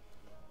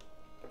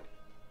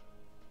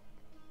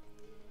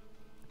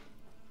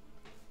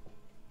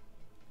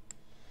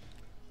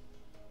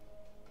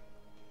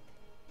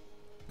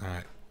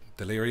 Alright.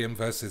 Delirium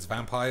versus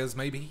vampires,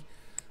 maybe?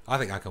 I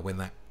think I can win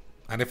that.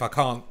 And if I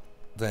can't,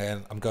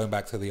 then I'm going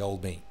back to the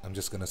old me. I'm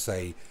just going to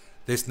say,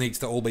 this needs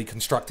to all be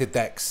constructed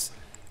decks.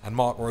 And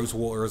Mark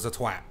Rosewater is a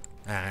twat.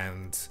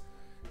 And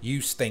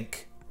you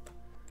stink.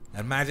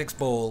 And Magic's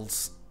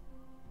balls.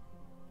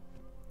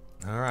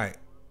 Alright.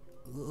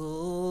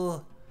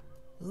 Ooh.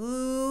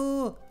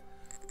 Ooh.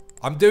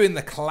 I'm doing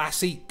the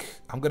classic.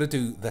 I'm going to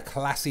do the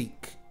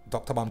classic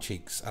Dr.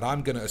 Bumcheeks. And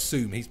I'm going to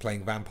assume he's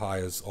playing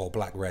vampires or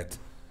black-red.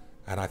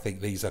 And I think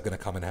these are going to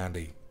come in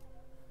handy.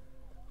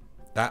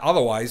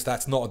 Otherwise,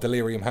 that's not a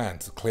delirium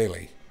hand,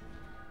 clearly.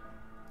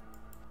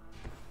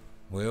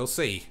 We'll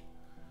see.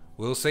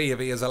 We'll see if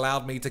he has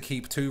allowed me to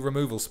keep 2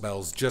 removal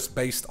spells just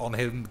based on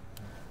him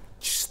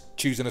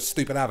choosing a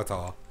stupid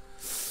avatar.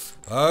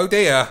 Oh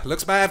dear,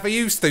 looks bad for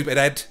you, stupid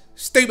head.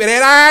 Stupid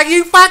head, ah,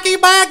 you fucking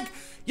mug!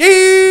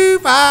 You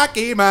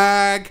fucking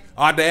mug!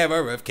 I'd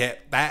never have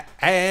kept that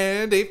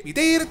hand if you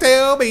didn't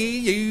tell me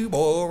you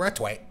were a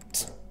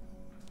twat.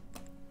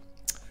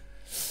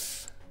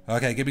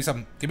 Okay, give me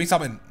something. Give me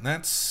something.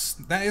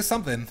 That is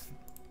something.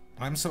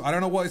 I don't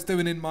know what it's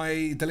doing in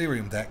my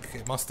Delirium deck.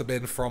 It must have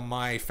been from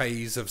my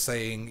phase of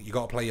saying you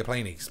got to play your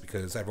planies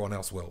because everyone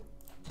else will.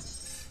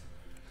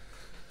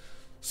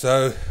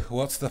 So,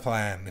 what's the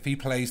plan? If he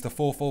plays the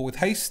 4/4 with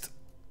haste,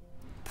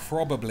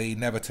 probably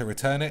never to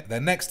return it.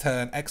 Then next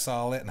turn,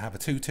 exile it and have a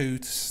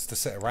 2/2 to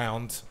sit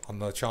around on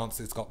the chance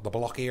it's got the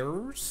block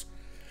ears.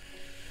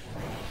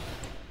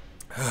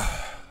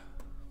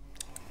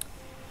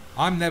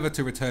 I'm never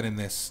to return in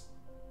this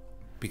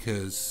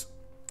because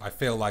I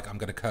feel like I'm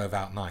going to curve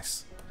out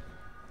nice.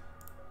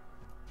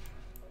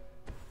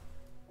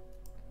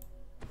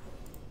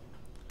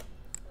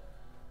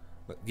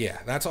 But yeah,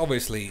 that's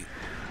obviously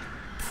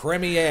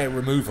premier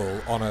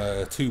removal on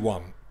a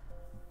 2/1.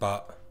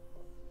 But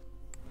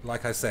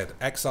like I said,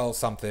 exile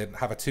something,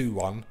 have a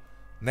 2/1.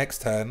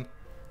 Next turn,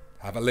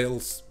 have a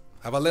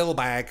little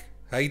bag.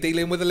 How you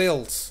dealing with the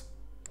lils?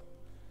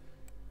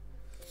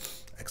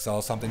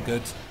 Exile something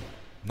good.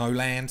 No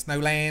lands, no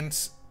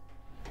lands.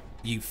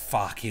 You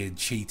fucking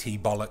cheaty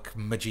bollock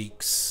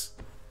Majiks.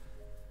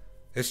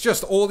 It's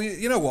just all the...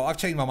 You know what? I've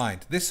changed my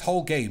mind. This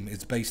whole game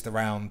is based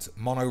around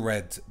mono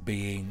red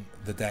being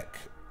the deck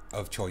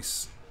of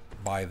choice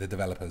by the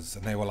developers.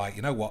 And they were like,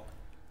 you know what?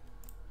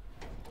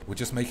 We're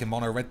just making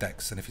mono red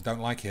decks. And if you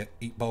don't like it,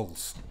 eat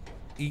bowls.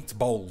 Eat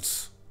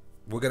bowls.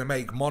 We're going to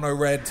make mono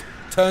red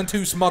turn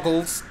 2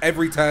 smuggles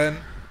every turn.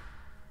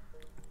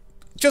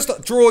 Just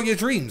draw your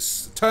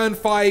dreams. Turn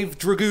 5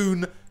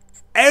 Dragoon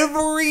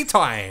every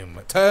time.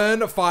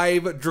 Turn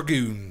 5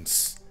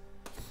 Dragoons.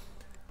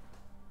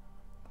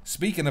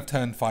 Speaking of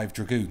turn 5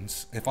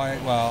 Dragoons,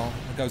 well,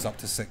 it goes up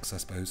to 6, I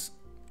suppose.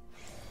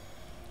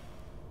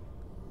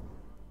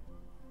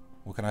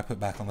 What can I put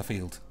back on the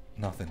field?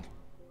 Nothing.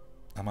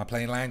 Am I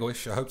playing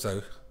Languish? I hope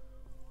so.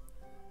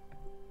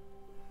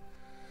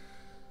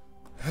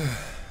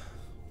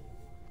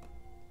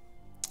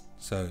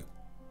 So,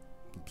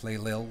 play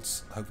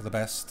Lils, hope for the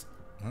best.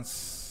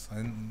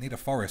 I need a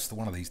forest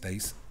one of these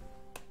days.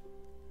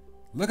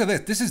 Look at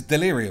this. This is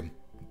Delirium.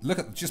 Look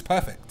at, just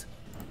perfect.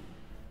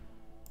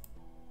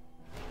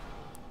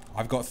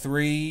 I've got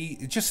 3,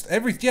 just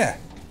every, yeah.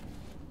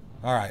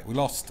 Alright, we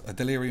lost a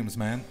Delirium's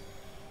man.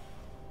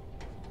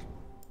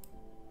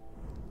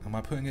 Am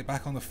I putting it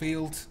back on the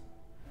field?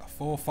 A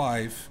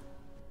 4-5.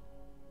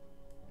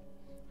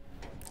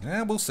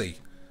 Yeah, we'll see.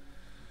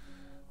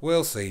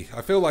 We'll see.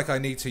 I feel like I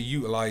need to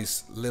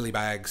utilize lily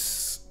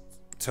bags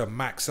to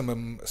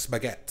maximum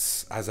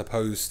spaghettis as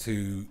opposed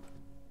to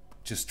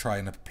just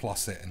trying to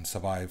plus it and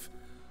survive.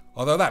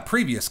 Although that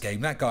previous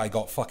game, that guy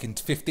got fucking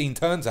 15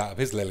 turns out of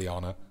his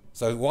Liliana.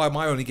 So why am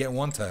I only getting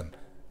 1 turn?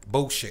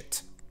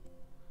 Bullshit.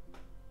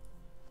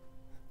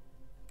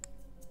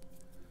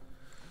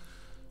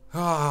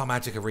 Ah,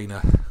 Magic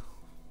Arena.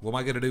 What am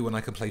I going to do when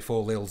I can play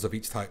 4 Lils of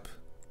each type?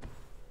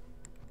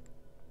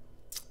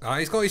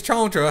 He's got his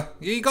Chandra.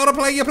 You got to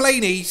play your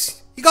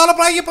Planies. You got to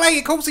play your Planies.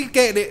 Of course he's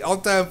getting it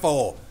on turn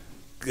 4.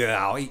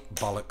 Oh, eat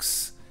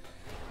bollocks.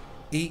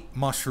 Eat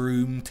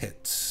mushroom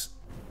tits.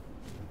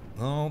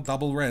 Oh,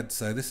 double red.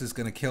 So this is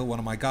going to kill one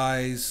of my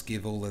guys.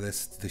 Give all of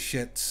this to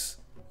shits.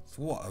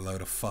 What a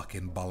load of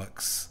fucking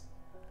bollocks.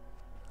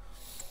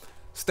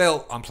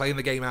 Still, I'm playing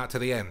the game out to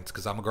the end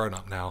because I'm a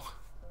grown-up now.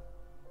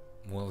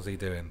 What is he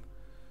doing?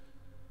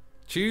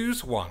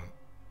 Choose one.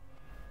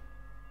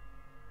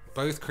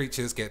 Both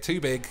creatures get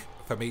too big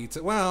for me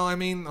to... Well, I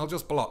mean, I'll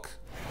just block,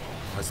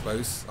 I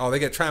suppose. Oh, they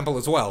get trample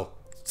as well.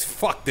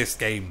 Fuck this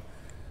game.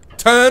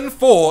 Turn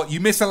 4,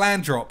 you miss a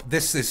land drop.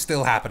 This is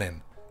still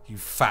happening. You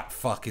fat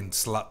fucking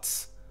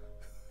sluts.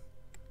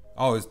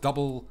 Oh, it's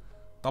double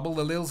the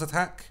Lil's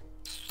attack?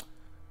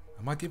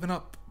 Am I giving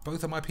up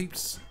both of my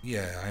peeps?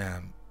 Yeah, I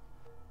am.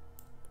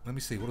 Let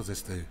me see, what does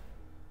this do?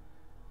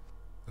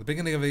 At the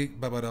beginning of the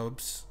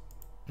Babadubs.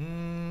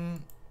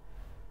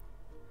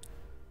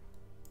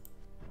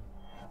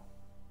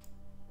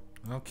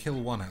 I'll kill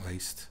one at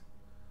least.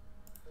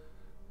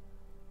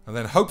 And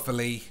then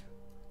hopefully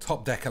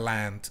top deck a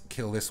land,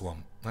 kill this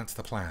one. That's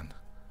the plan.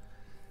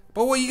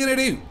 But what are you going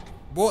to do?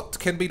 What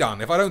can be done?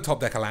 If I don't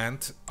top deck a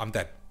land, I'm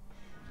dead.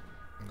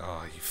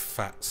 Oh, you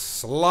fat,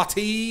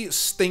 slutty,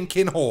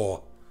 stinking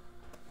whore.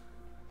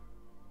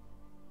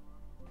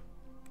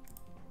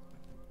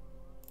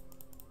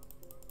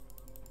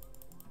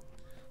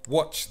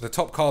 Watch, the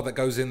top card that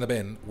goes in the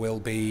bin will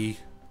be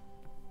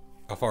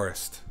a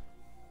forest.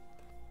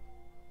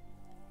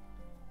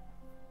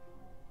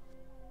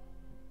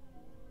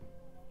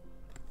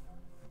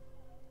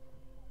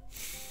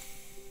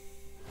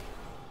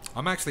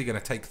 I'm actually going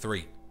to take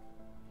 3.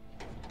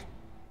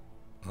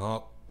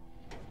 Oh.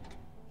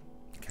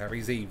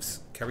 Carries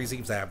Eves. Carries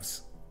Eves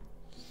abs.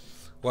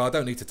 Well, I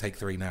don't need to take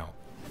 3 now.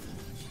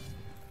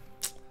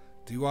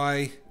 Do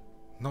I?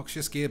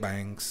 Noxious Gear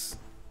Bangs.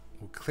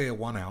 We'll clear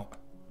 1 out.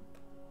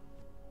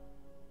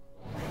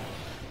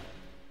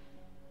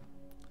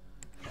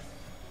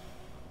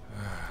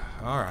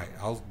 Alright,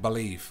 I'll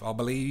believe. I'll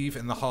believe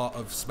in the heart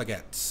of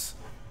spaghettis.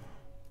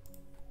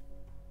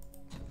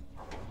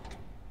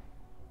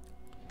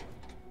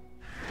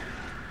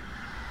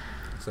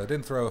 So I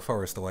didn't throw a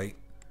forest away.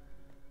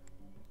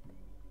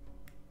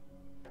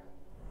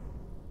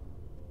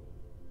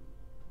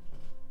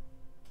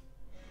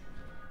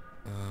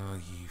 Oh,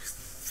 you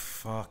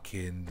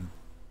fucking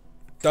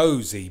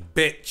dozy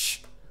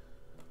bitch.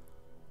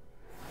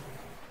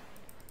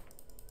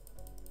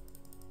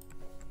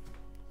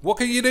 What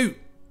can you do?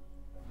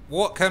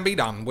 What can be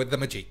done with the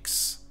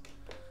Magiques?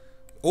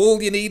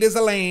 All you need is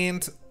a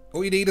land.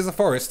 All you need is a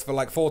forest for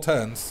like 4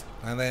 turns.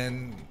 And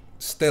then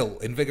still,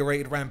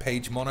 Invigorated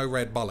Rampage, mono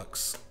red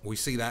bollocks. We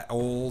see that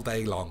all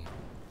day long.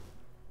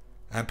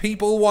 And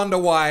people wonder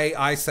why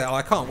I say, oh,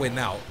 I can't win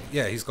now.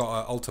 Yeah, he's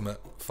got an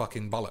ultimate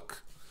fucking bollock.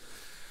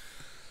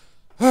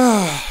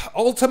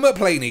 Ultimate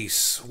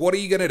Planies. What are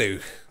you going to do?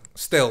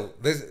 Still,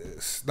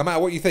 this, no matter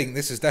what you think,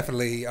 this is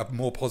definitely a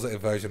more positive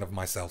version of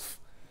myself.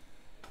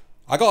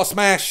 I got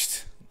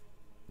smashed.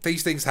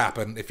 These things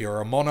happen if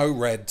you're a mono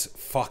red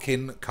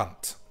fucking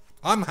cunt.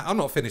 I'm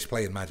not finished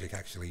playing Magic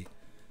actually,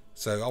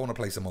 so I want to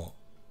play some more.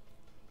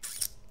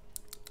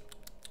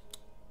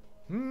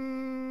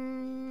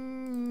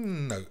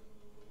 No,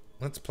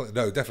 let's play.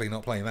 No, definitely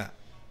not playing that.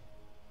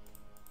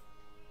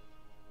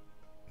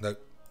 No.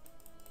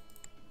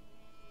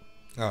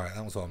 All right,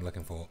 that was what I'm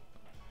looking for.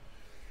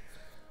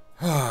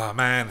 Ah,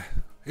 man,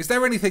 is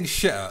there anything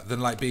shitter than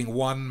like being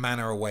 1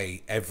 mana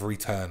away every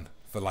turn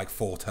for like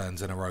 4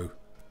 turns in a row?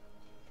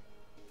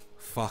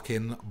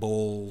 Fucking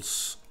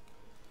balls.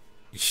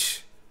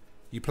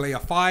 You play a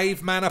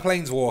 5 mana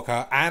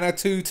Planeswalker and a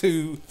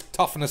 2/2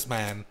 toughness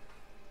man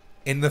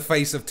in the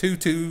face of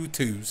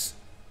 2/2/2s.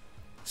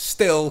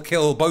 Still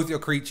kill both your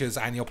creatures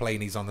and your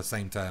Planies on the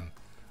same turn.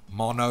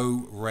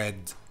 Mono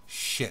red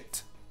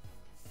shit.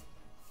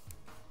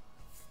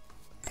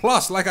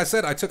 Plus, like I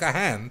said, I took a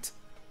hand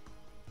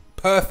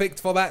perfect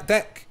for that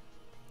deck.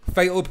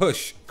 Fatal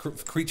Push,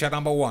 creature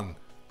number 1.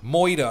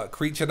 Moida,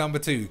 creature number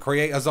 2.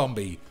 Create a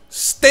zombie.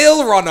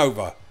 Still run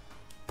over.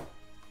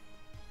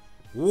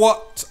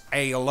 What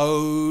a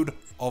load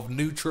of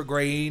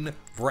Nutrigrain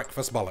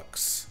breakfast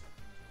bollocks.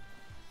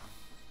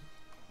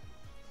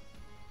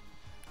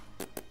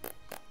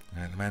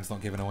 And the man's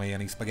not giving away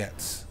any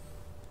spaghettis.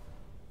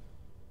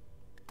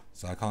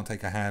 So I can't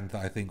take a hand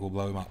that I think will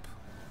blow him up.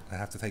 I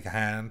have to take a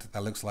hand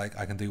that looks like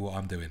I can do what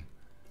I'm doing.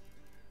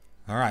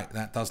 Alright,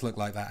 that does look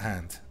like that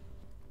hand.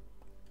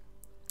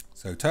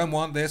 So turn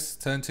 1 this,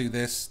 turn 2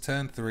 this,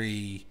 turn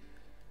 3...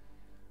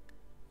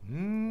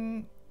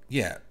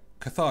 yeah,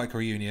 Cathartic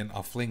Reunion,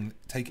 I'll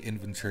take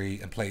inventory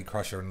and play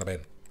Crusher in the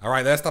bin.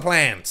 Alright, there's the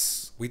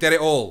plans. We did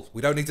it all.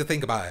 We don't need to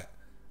think about it.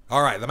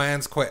 Alright, the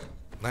man's quit.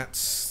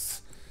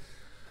 That's...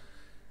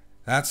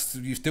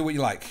 you do what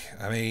you like.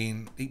 I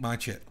mean, eat my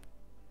chip.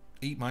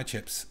 Eat my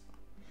chips.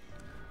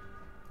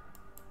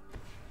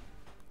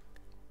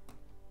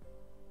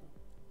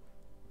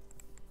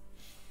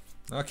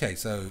 Okay,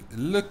 so it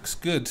looks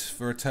good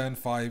for a turn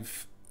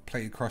 5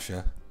 plated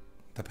crusher,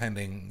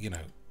 depending, you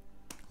know,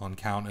 on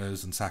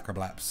counters and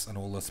sacroblaps and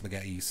all the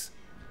spaghettis.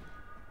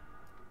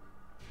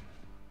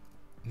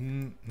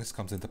 This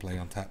comes into play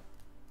on tap.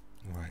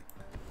 Alright.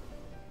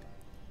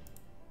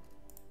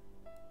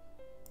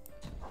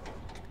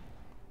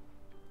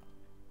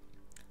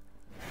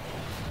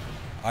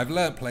 I've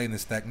learnt playing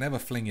this deck, never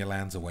fling your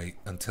lands away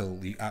until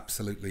you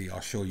absolutely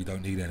are sure you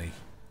don't need any.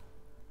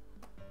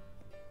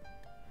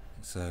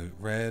 So,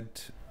 red,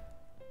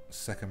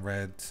 second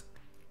red.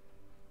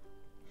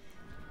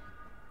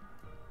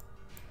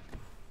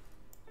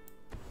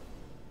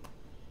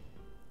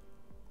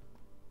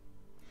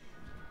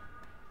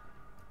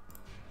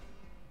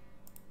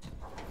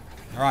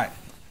 Alright,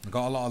 I've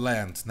got a lot of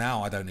lands.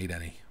 Now I don't need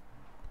any.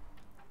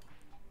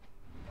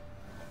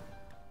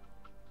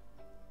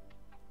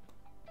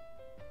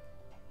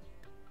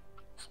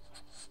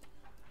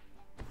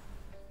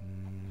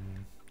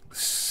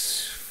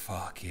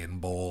 Fucking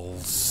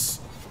balls.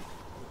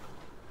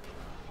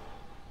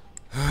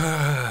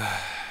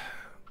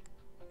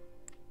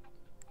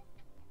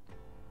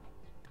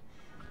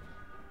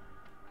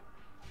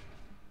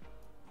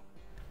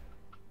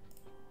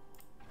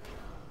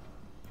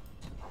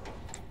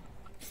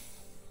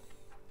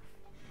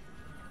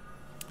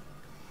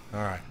 All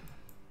right.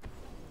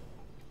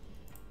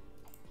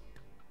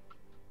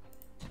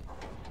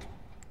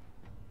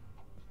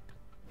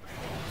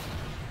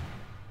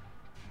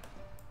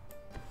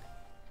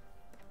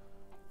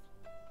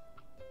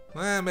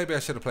 Well, maybe I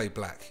should have played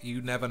black.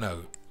 You never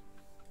know.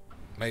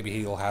 Maybe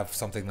he'll have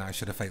something that I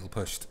should have fatal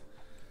pushed.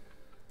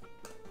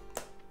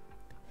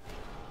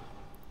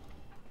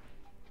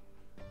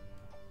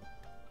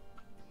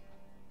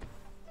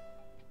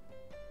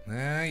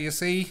 You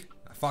see?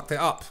 I fucked it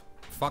up.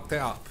 Fucked it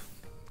up.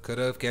 Could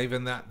have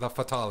given that the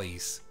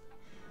fatales.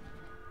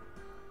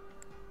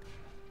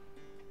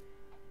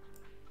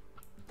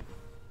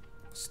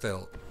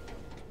 Still,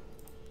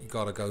 you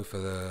gotta go for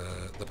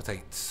the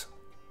potatoes.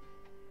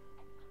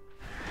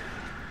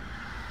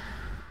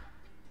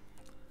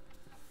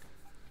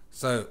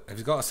 So, if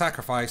he's got a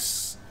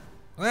sacrifice,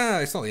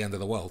 well, it's not the end of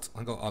the world.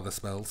 I've got other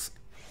spells.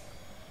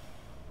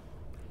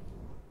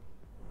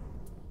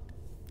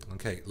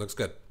 Okay, looks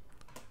good.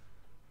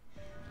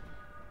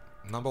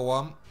 Number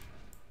 1,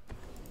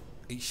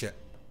 eat shit.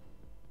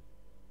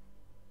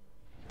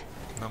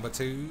 Number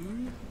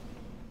 2,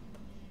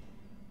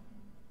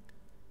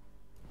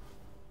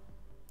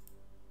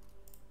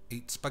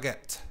 eat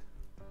spaghetti.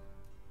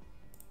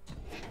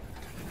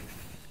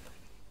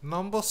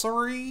 Number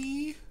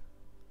 3,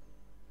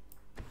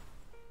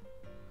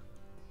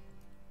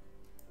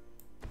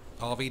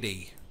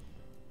 RVD.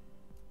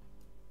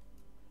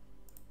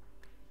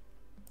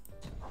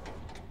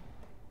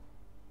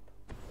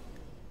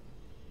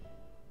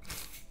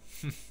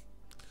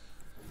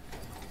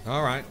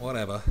 Alright,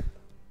 whatever.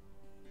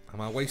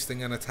 Am I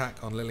wasting an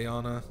attack on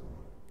Liliana?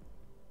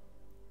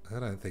 I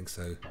don't think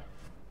so.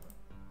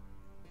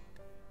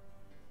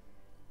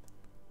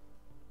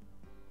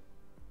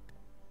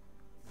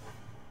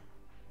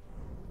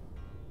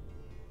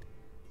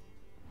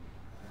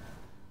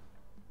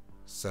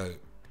 So,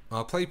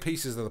 I'll play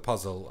pieces of the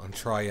puzzle and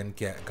try and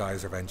get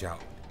Guy's Revenge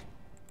out.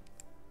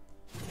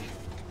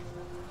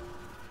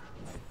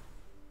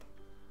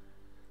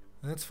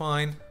 That's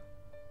fine.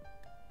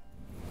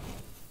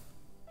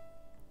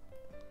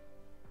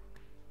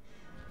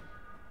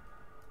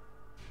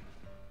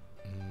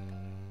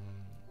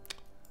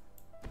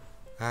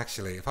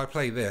 Actually, if I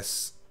play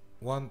this,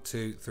 1,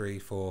 2, 3,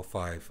 4,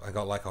 5, I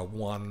got like a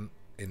 1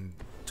 in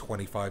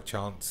 25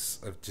 chance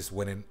of just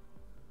winning.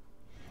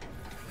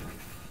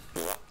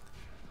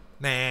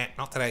 Nah,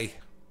 not today.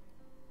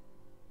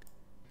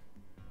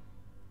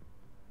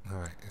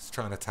 Alright, it's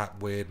trying to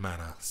tap weird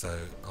mana, so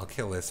I'll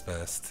kill this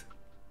first.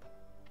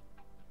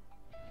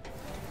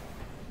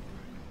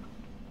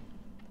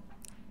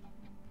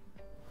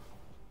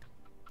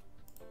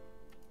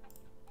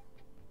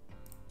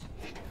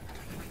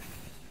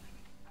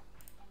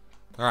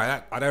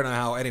 Alright, I don't know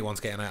how anyone's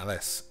getting out of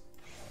this.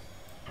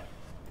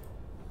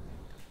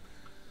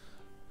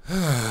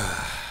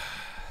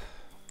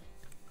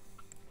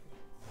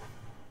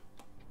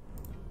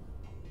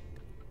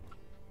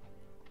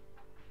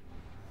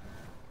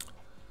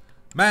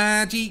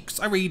 Magic's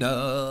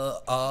Arena,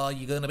 are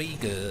you gonna be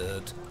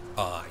good?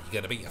 Are you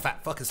gonna be a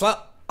fat fucking slut?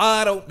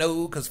 I don't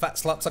know, because fat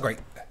sluts are great.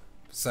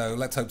 So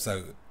let's hope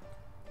so.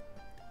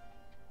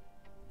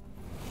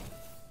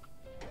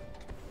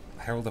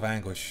 Herald of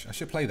Anguish. I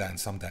should play that in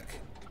some deck.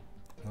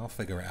 I'll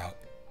figure it out.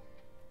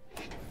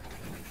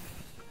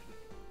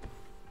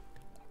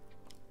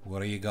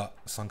 What do you got?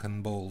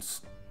 Sunken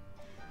balls.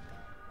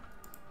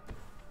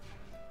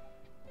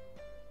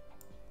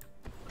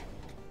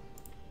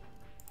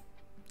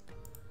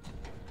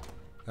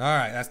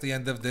 Alright, that's the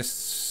end of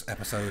this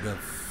episode of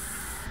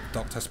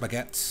Dr.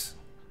 Spaghetti.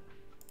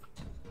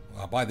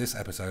 Well, by this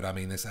episode, I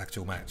mean this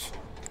actual match.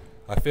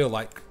 I feel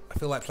like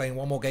playing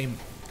one more game,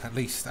 at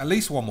least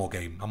one more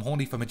game. I'm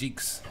horny for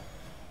Magiques.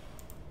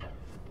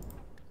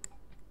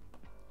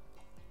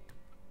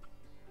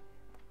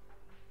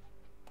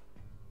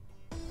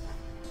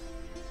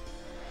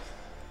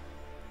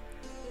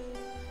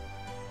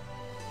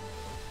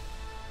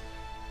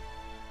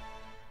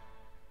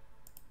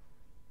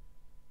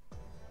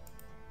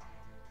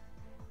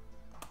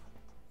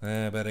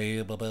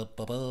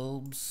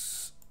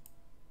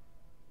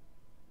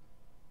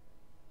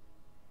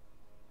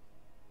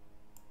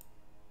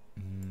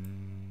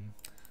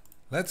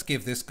 Let's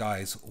give this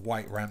guy's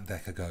white ramp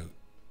deck a go.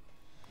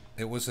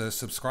 It was a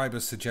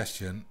subscriber's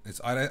suggestion.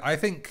 I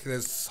think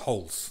there's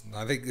holes.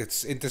 I think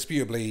it's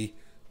indisputably...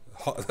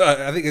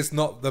 I think it's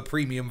not the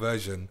premium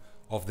version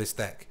of this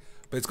deck.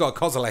 But it's got a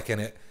Kozilek in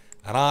it.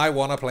 And I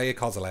want to play a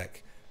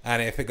Kozilek.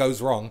 And if it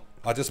goes wrong,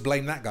 I'll just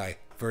blame that guy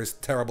for his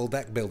terrible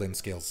deck building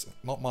skills.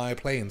 Not my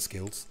playing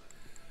skills.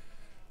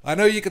 I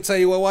know you could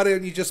say, well, why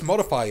don't you just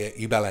modify it,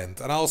 you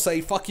bellend? And I'll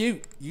say, fuck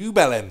you, you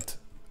bellend.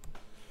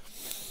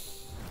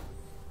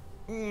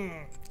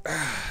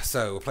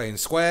 So, we're playing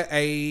square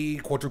A,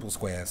 quadruple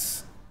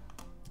squares.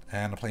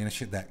 And I'm playing a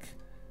shit deck.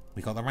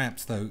 We got the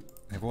ramps, though.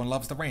 Everyone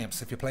loves the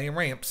ramps if you're playing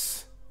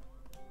ramps.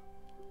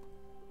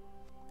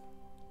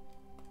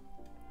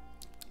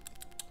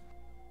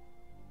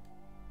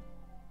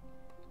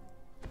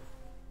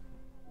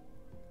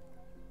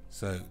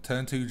 So,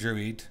 turn 2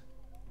 Druid,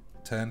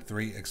 turn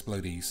 3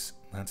 Explodies.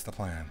 That's the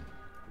plan.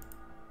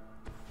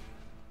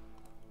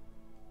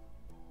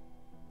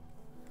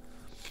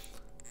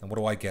 And what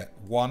do I get?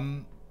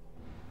 1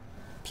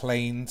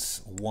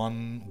 planes,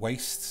 1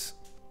 wastes?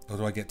 Or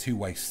do I get 2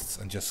 wastes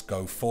and just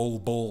go full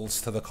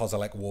balls to the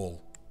Kozilek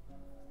wall?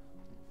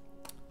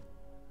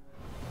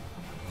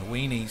 The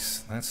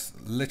weenies. That's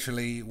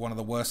literally one of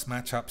the worst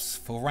matchups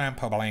for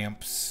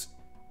Rampablamps.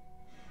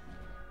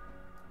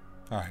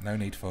 Alright, no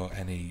need for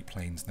any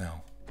planes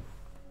now.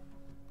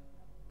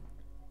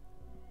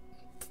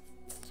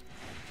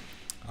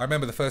 I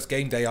remember the first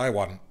game day I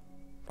won.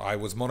 I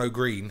was mono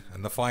green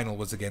and the final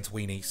was against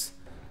weenies.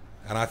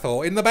 And I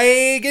thought, in the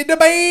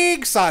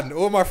bag, son!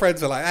 All my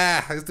friends are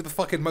like, it's the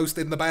fucking most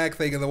in the bag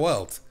thing in the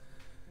world.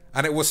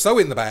 And it was so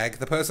in the bag,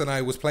 the person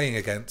I was playing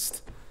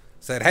against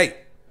said, hey,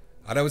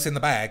 I know it's in the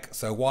bag,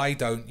 so why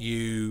don't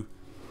you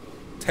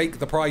take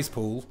the prize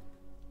pool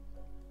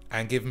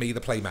and give me the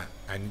playmat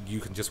and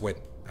you can just win.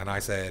 And I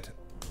said,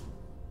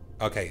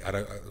 okay, I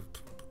don't,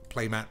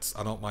 playmats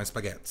are not my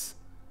spaghettis.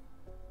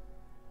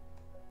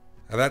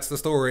 And that's the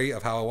story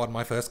of how I won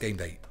my first game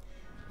date.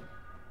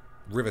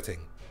 Riveting.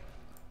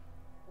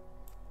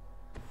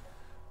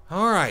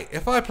 Alright,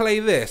 if I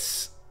play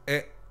this,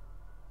 it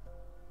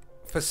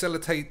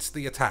facilitates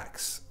the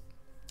attacks.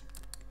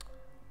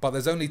 But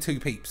there's only 2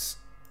 peeps.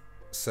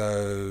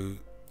 So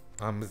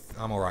I'm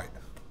alright.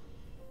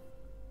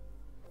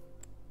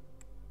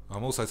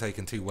 I'm also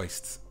taking 2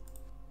 wastes.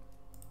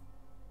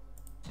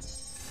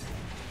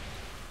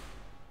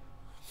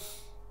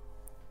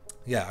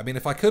 Yeah, I mean,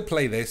 if I could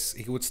play this,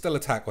 he would still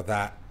attack with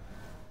that.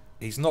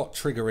 He's not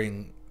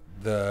triggering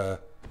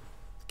the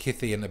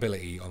Kithian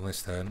ability on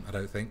this turn, I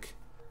don't think.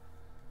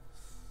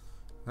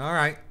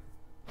 Alright.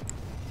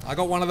 I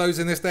got one of those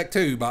in this deck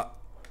too, but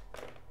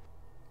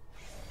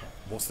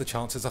what's the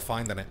chances of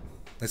finding it?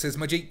 This is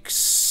my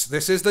Jeeks.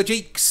 This is the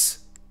Jeeks.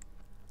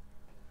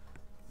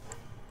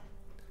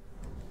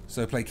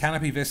 So play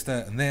Canopy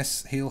Vista and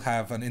this. He'll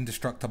have an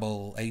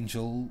indestructible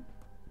angel,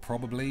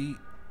 probably.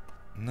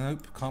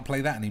 Nope, can't play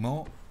that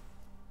anymore.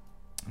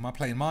 Am I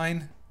playing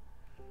mine?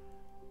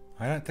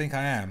 I don't think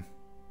I am.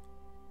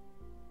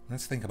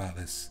 Let's think about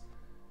this.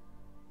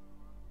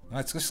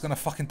 It's just gonna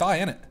fucking die,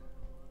 innit?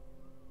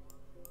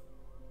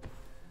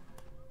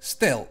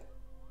 Still,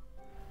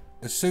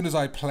 as soon as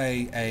I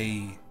play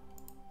a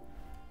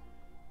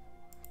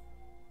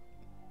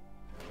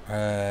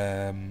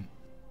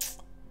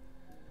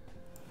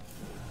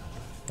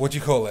what do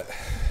you call it?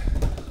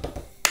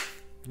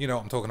 You know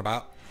what I'm talking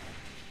about.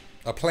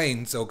 A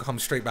planes, it'll come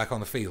straight back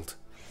on the field.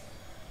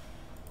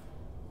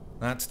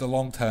 That's the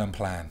long-term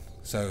plan.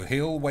 So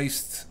he'll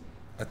waste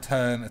a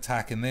turn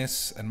attacking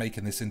this and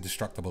making this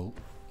indestructible.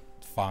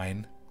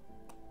 Fine.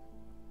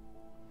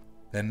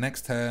 Then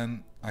next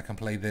turn, I can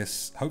play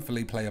this.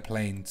 Hopefully play a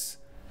planes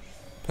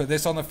Put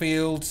this on the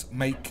field,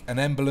 make an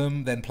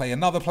emblem, then play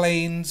another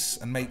plains,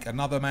 and make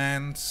another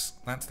man's.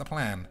 That's the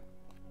plan.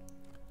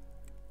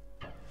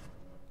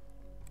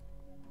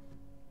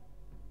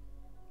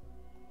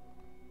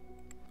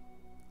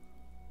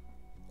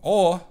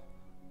 Or,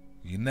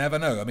 you never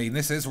know. I mean,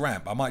 this is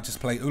ramp. I might just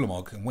play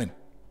Ulamog and win.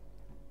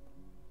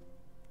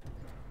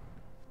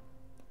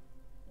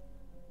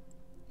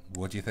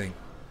 What do you think?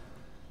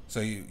 So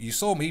you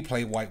saw me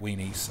play White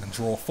Weenies and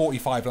draw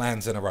 45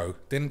 lands in a row.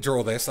 Didn't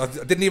draw this. I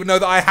didn't even know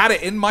that I had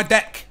it in my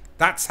deck.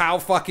 That's how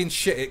fucking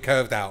shit it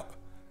curved out.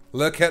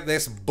 Look at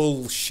this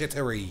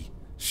bullshittery.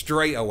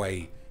 Straight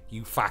away,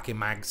 you fucking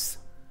mags.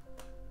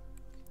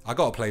 I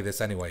gotta play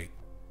this anyway.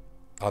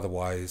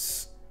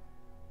 Otherwise,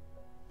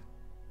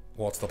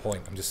 what's the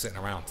point? I'm just sitting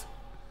around.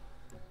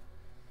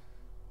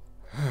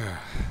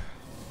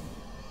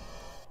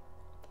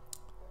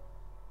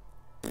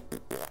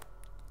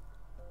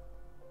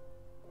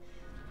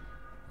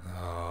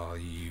 Oh,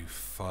 you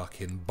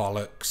fucking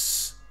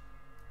bollocks.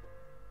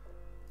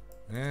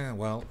 Yeah,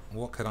 well,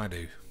 what can I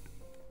do?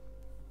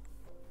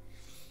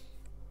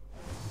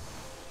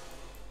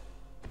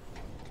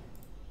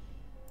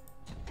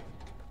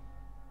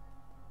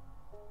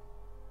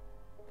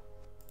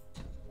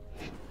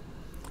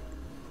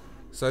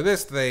 So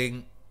this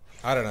thing,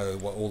 I don't know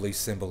what all these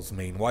symbols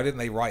mean. Why didn't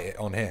they write it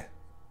on here?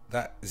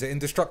 That is it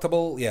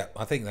indestructible? Yeah,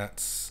 I think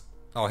that's...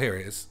 Oh, here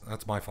it is.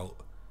 That's my fault.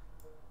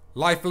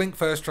 Lifelink,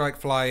 first strike,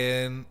 fly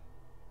in,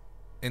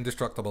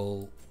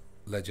 indestructible,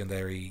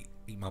 legendary,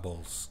 eat my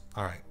balls.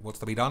 Alright, what's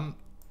to be done?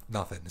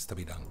 Nothing is to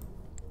be done.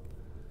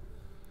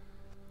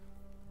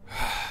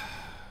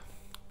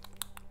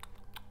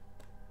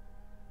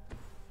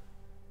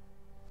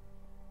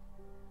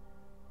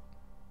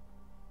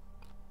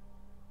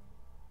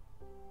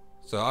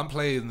 So I'm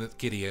playing the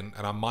Gideon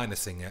and I'm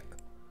minusing it.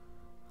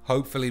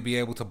 Hopefully be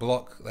able to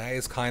block. That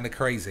is kind of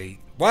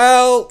crazy.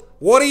 Well,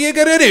 what are you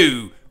gonna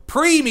do?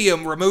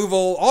 Premium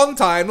removal on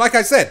time. Like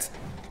I said,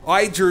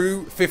 I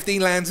drew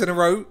 15 lands in a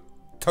row.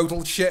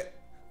 Total shit.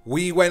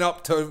 We went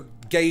up to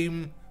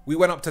turn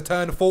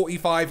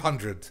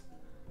 4,500.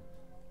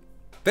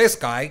 This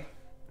guy,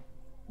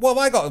 what have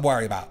I got to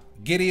worry about?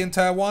 Gideon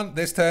turn 1,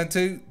 this turn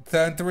 2,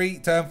 turn 3,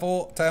 turn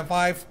 4, turn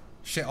 5.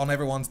 Shit on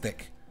everyone's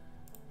dick.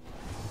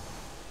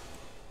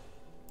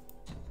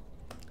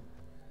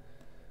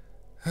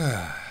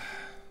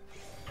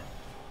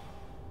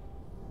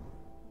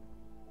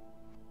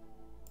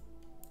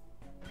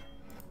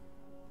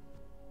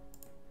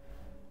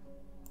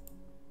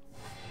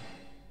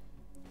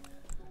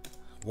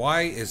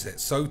 Why is it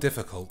so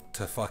difficult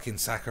to fucking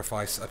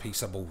sacrifice a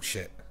piece of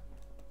bullshit?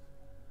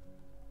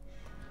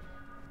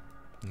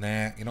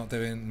 Nah, you're not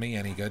doing me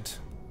any good.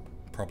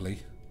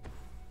 Probably.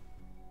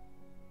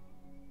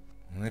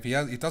 And if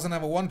he doesn't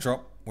have a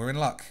 1-drop, we're in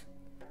luck.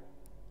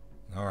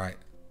 Alright.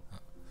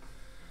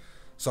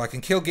 So I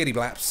can kill Giddy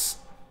Blaps.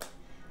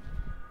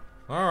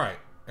 Alright.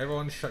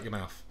 Everyone shut your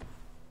mouth.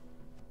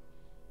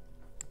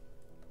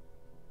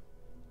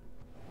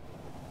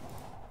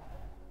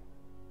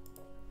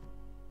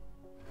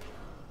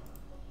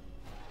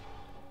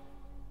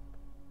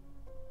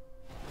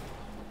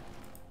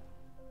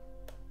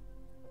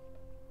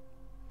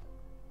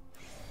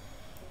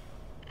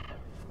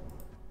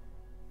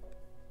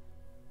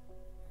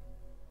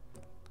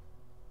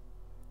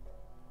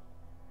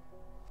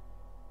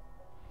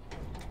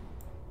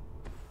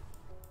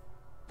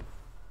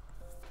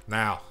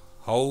 Now,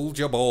 hold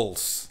your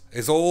balls.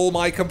 Is all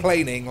my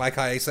complaining, like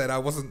I said I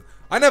wasn't...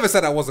 I never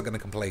said I wasn't going to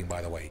complain,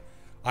 by the way.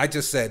 I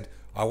just said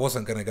I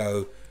wasn't going to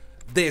go,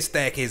 this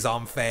deck is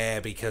unfair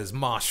because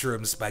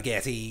mushroom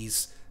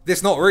spaghettis.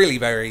 This not really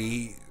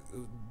very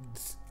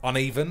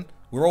uneven.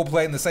 We're all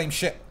playing the same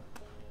shit.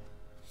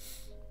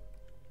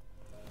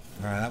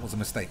 Alright, that was a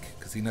mistake,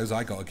 because he knows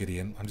I got a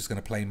Gideon. I'm just going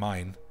to play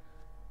mine.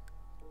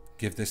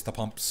 Give this the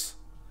pumps.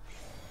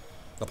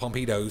 The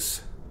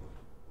pumpidos.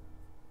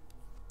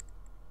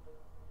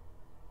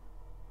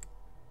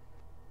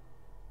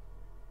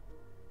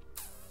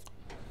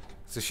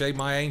 It's a shame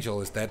my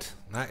angel is dead.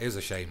 That is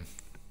a shame.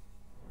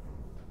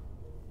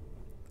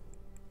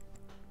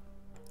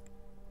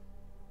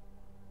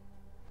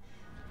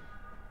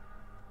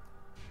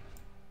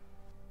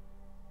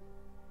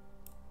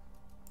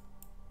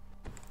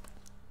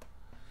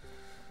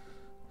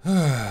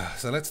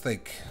 So let's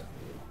think.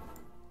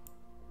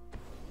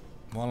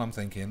 While I'm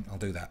thinking, I'll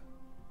do that.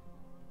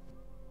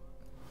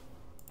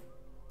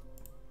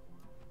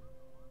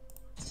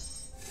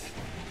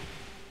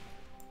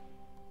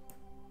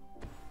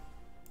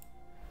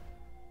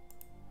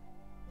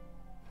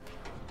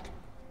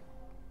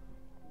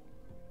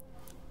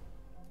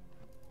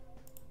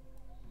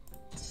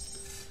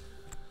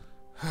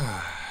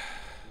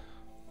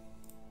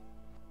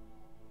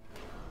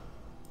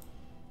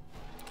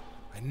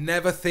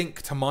 Never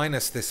think to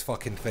minus this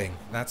fucking thing.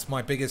 That's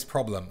my biggest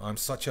problem. I'm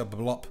such a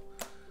blop.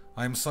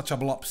 I'm such a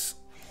blops.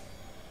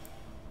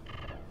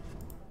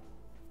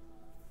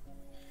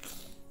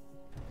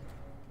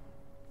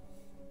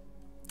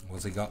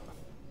 What's he got?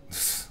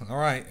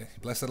 Alright.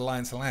 Blessed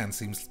Alliance of Land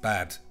seems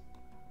bad.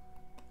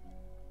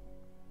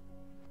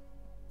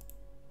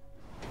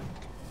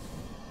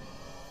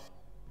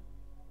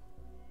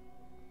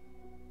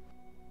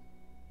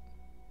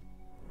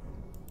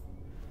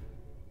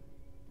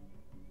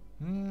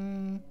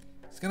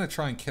 He's going to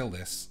try and kill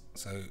this,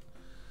 so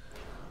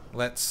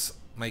let's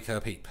make her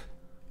peep.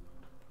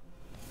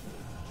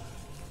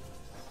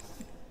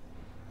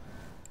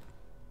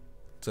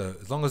 So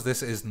as long as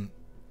this isn't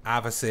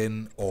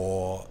Avacyn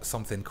or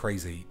something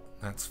crazy,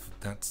 that's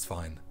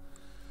fine.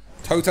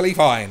 Totally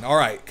fine. All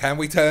right, can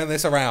we turn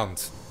this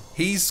around?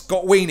 He's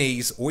got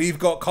weenies. We've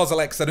got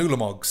Kozileks and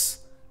Ulamogs.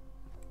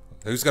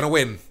 Who's going to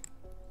win?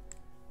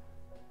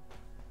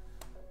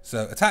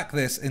 So attack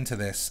this into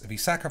this. If he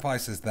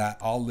sacrifices that,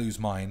 I'll lose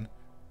mine.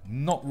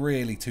 Not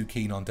really too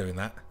keen on doing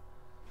that.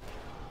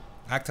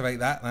 Activate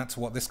that. That's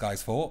what this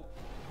guy's for.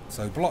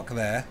 So block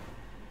there.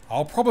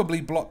 I'll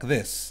probably block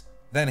this.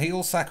 Then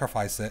he'll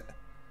sacrifice it.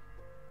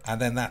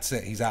 And then that's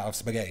it. He's out of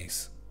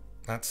spaghettis.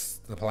 That's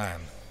the plan.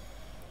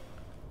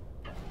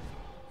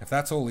 If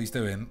that's all he's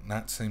doing,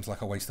 that seems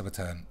like a waste of a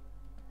turn.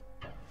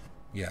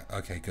 Yeah,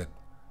 okay, good.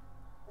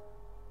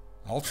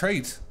 I'll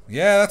trade.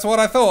 Yeah, that's what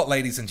I thought,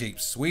 ladies and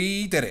jeeps.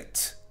 We did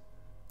it.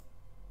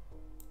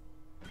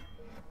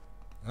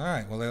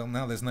 Alright, well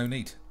now there's no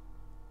need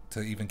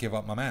to even give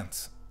up my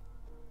mans.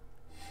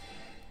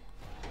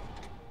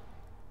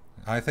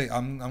 I think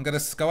I'm gonna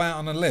go out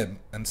on a limb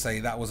and say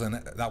that wasn't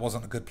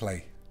a good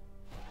play.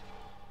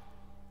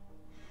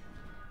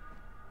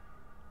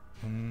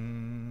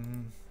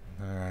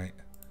 Alright.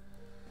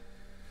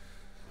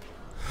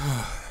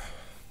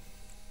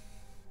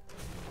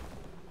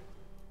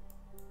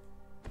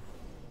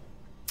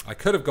 I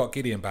could have got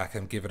Gideon back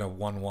and given a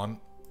 1-1.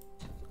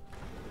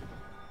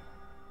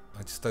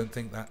 I just don't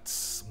think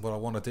that's what I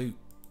want to do.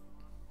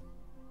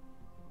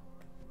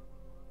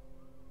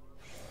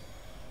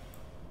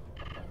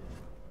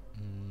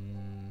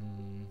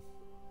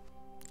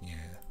 Yeah.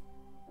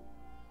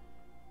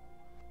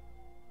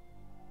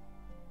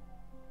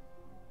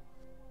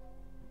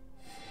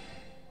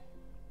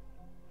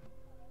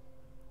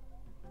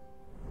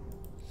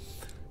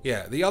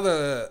 Yeah, the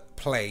other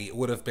play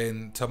would have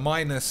been to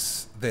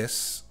minus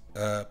this,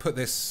 put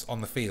this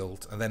on the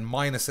field, and then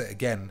minus it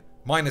again.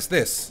 Minus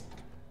this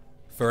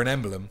for an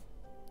emblem.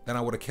 Then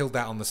I would have killed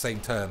that on the same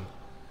turn.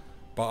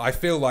 But I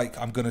feel like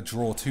I'm going to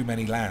draw too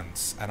many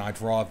lands, and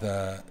I'd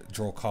rather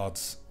draw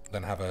cards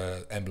than have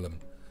an emblem.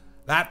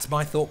 That's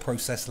my thought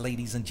process,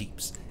 ladies and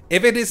jeeps.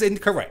 If it is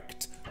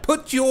incorrect,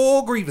 put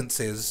your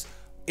grievances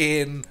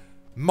in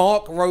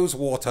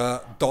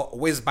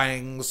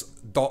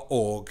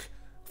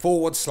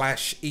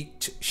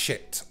markrosewater.whizbangs.org/eat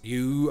shit,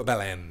 you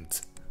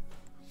bellend.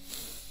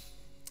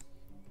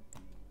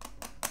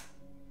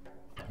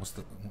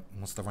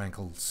 What's the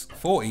rankles?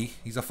 40?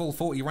 He's a full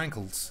 40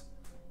 rankles.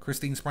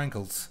 Christine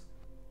Sprankles.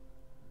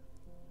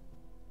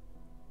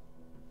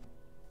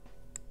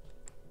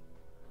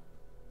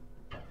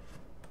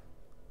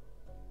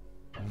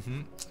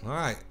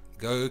 Alright,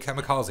 go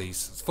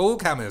kamikazes. It's full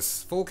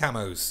camos. Full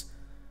camos.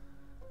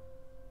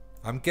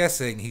 I'm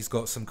guessing he's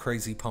got some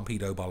crazy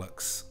Pompido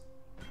bollocks.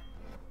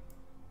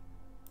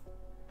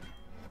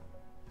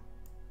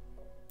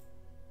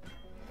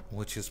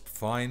 Which is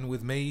fine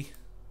with me.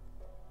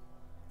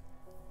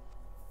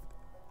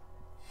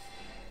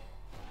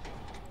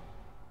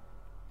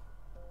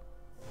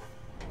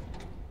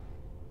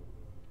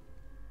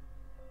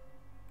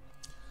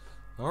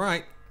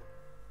 Alright.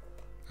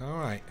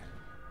 Alright.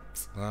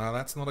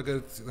 That's not a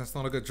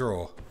good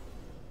draw.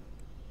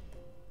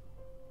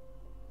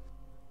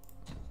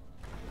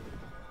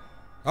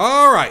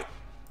 Alright.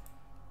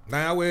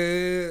 Now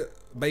we're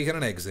making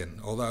an eggs in.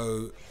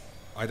 Although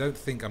I don't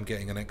think I'm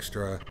getting an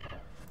extra.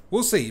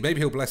 We'll see.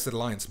 Maybe he'll Blessed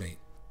Alliance me.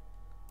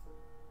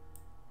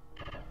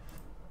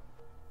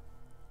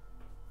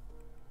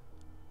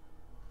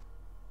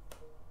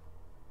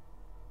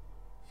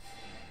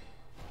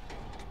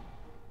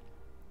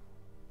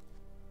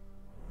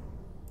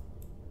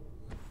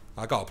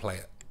 I gotta play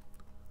it.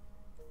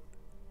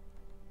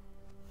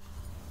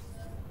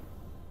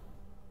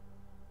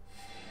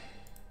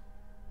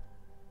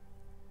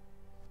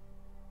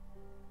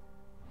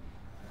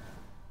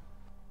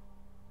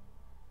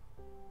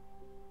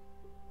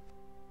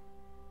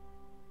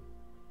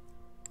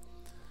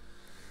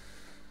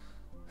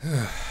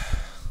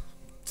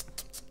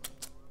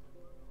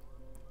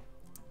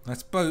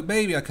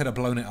 Maybe I could have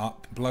blown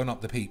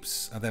up the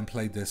peeps, and then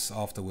played this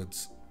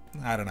afterwards.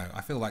 I don't know.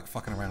 I feel like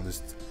fucking around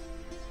is.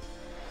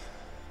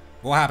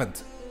 What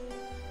happened?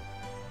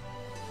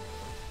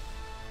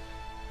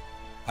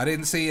 I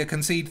didn't see a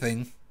concede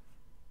thing.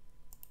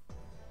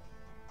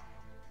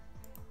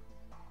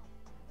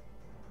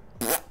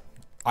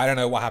 I don't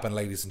know what happened,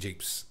 ladies and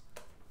jeeps.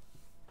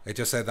 It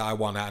just said that I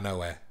won out of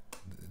nowhere.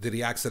 Did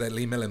he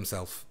accidentally mill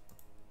himself?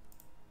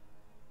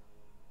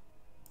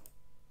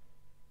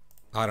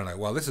 I don't know.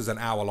 Well, this is an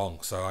hour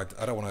long, so I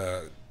don't want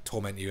to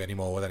torment you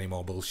anymore with any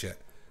more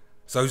bullshit.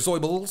 So,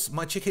 Zoibles,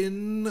 my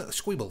chicken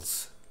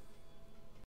squeebles.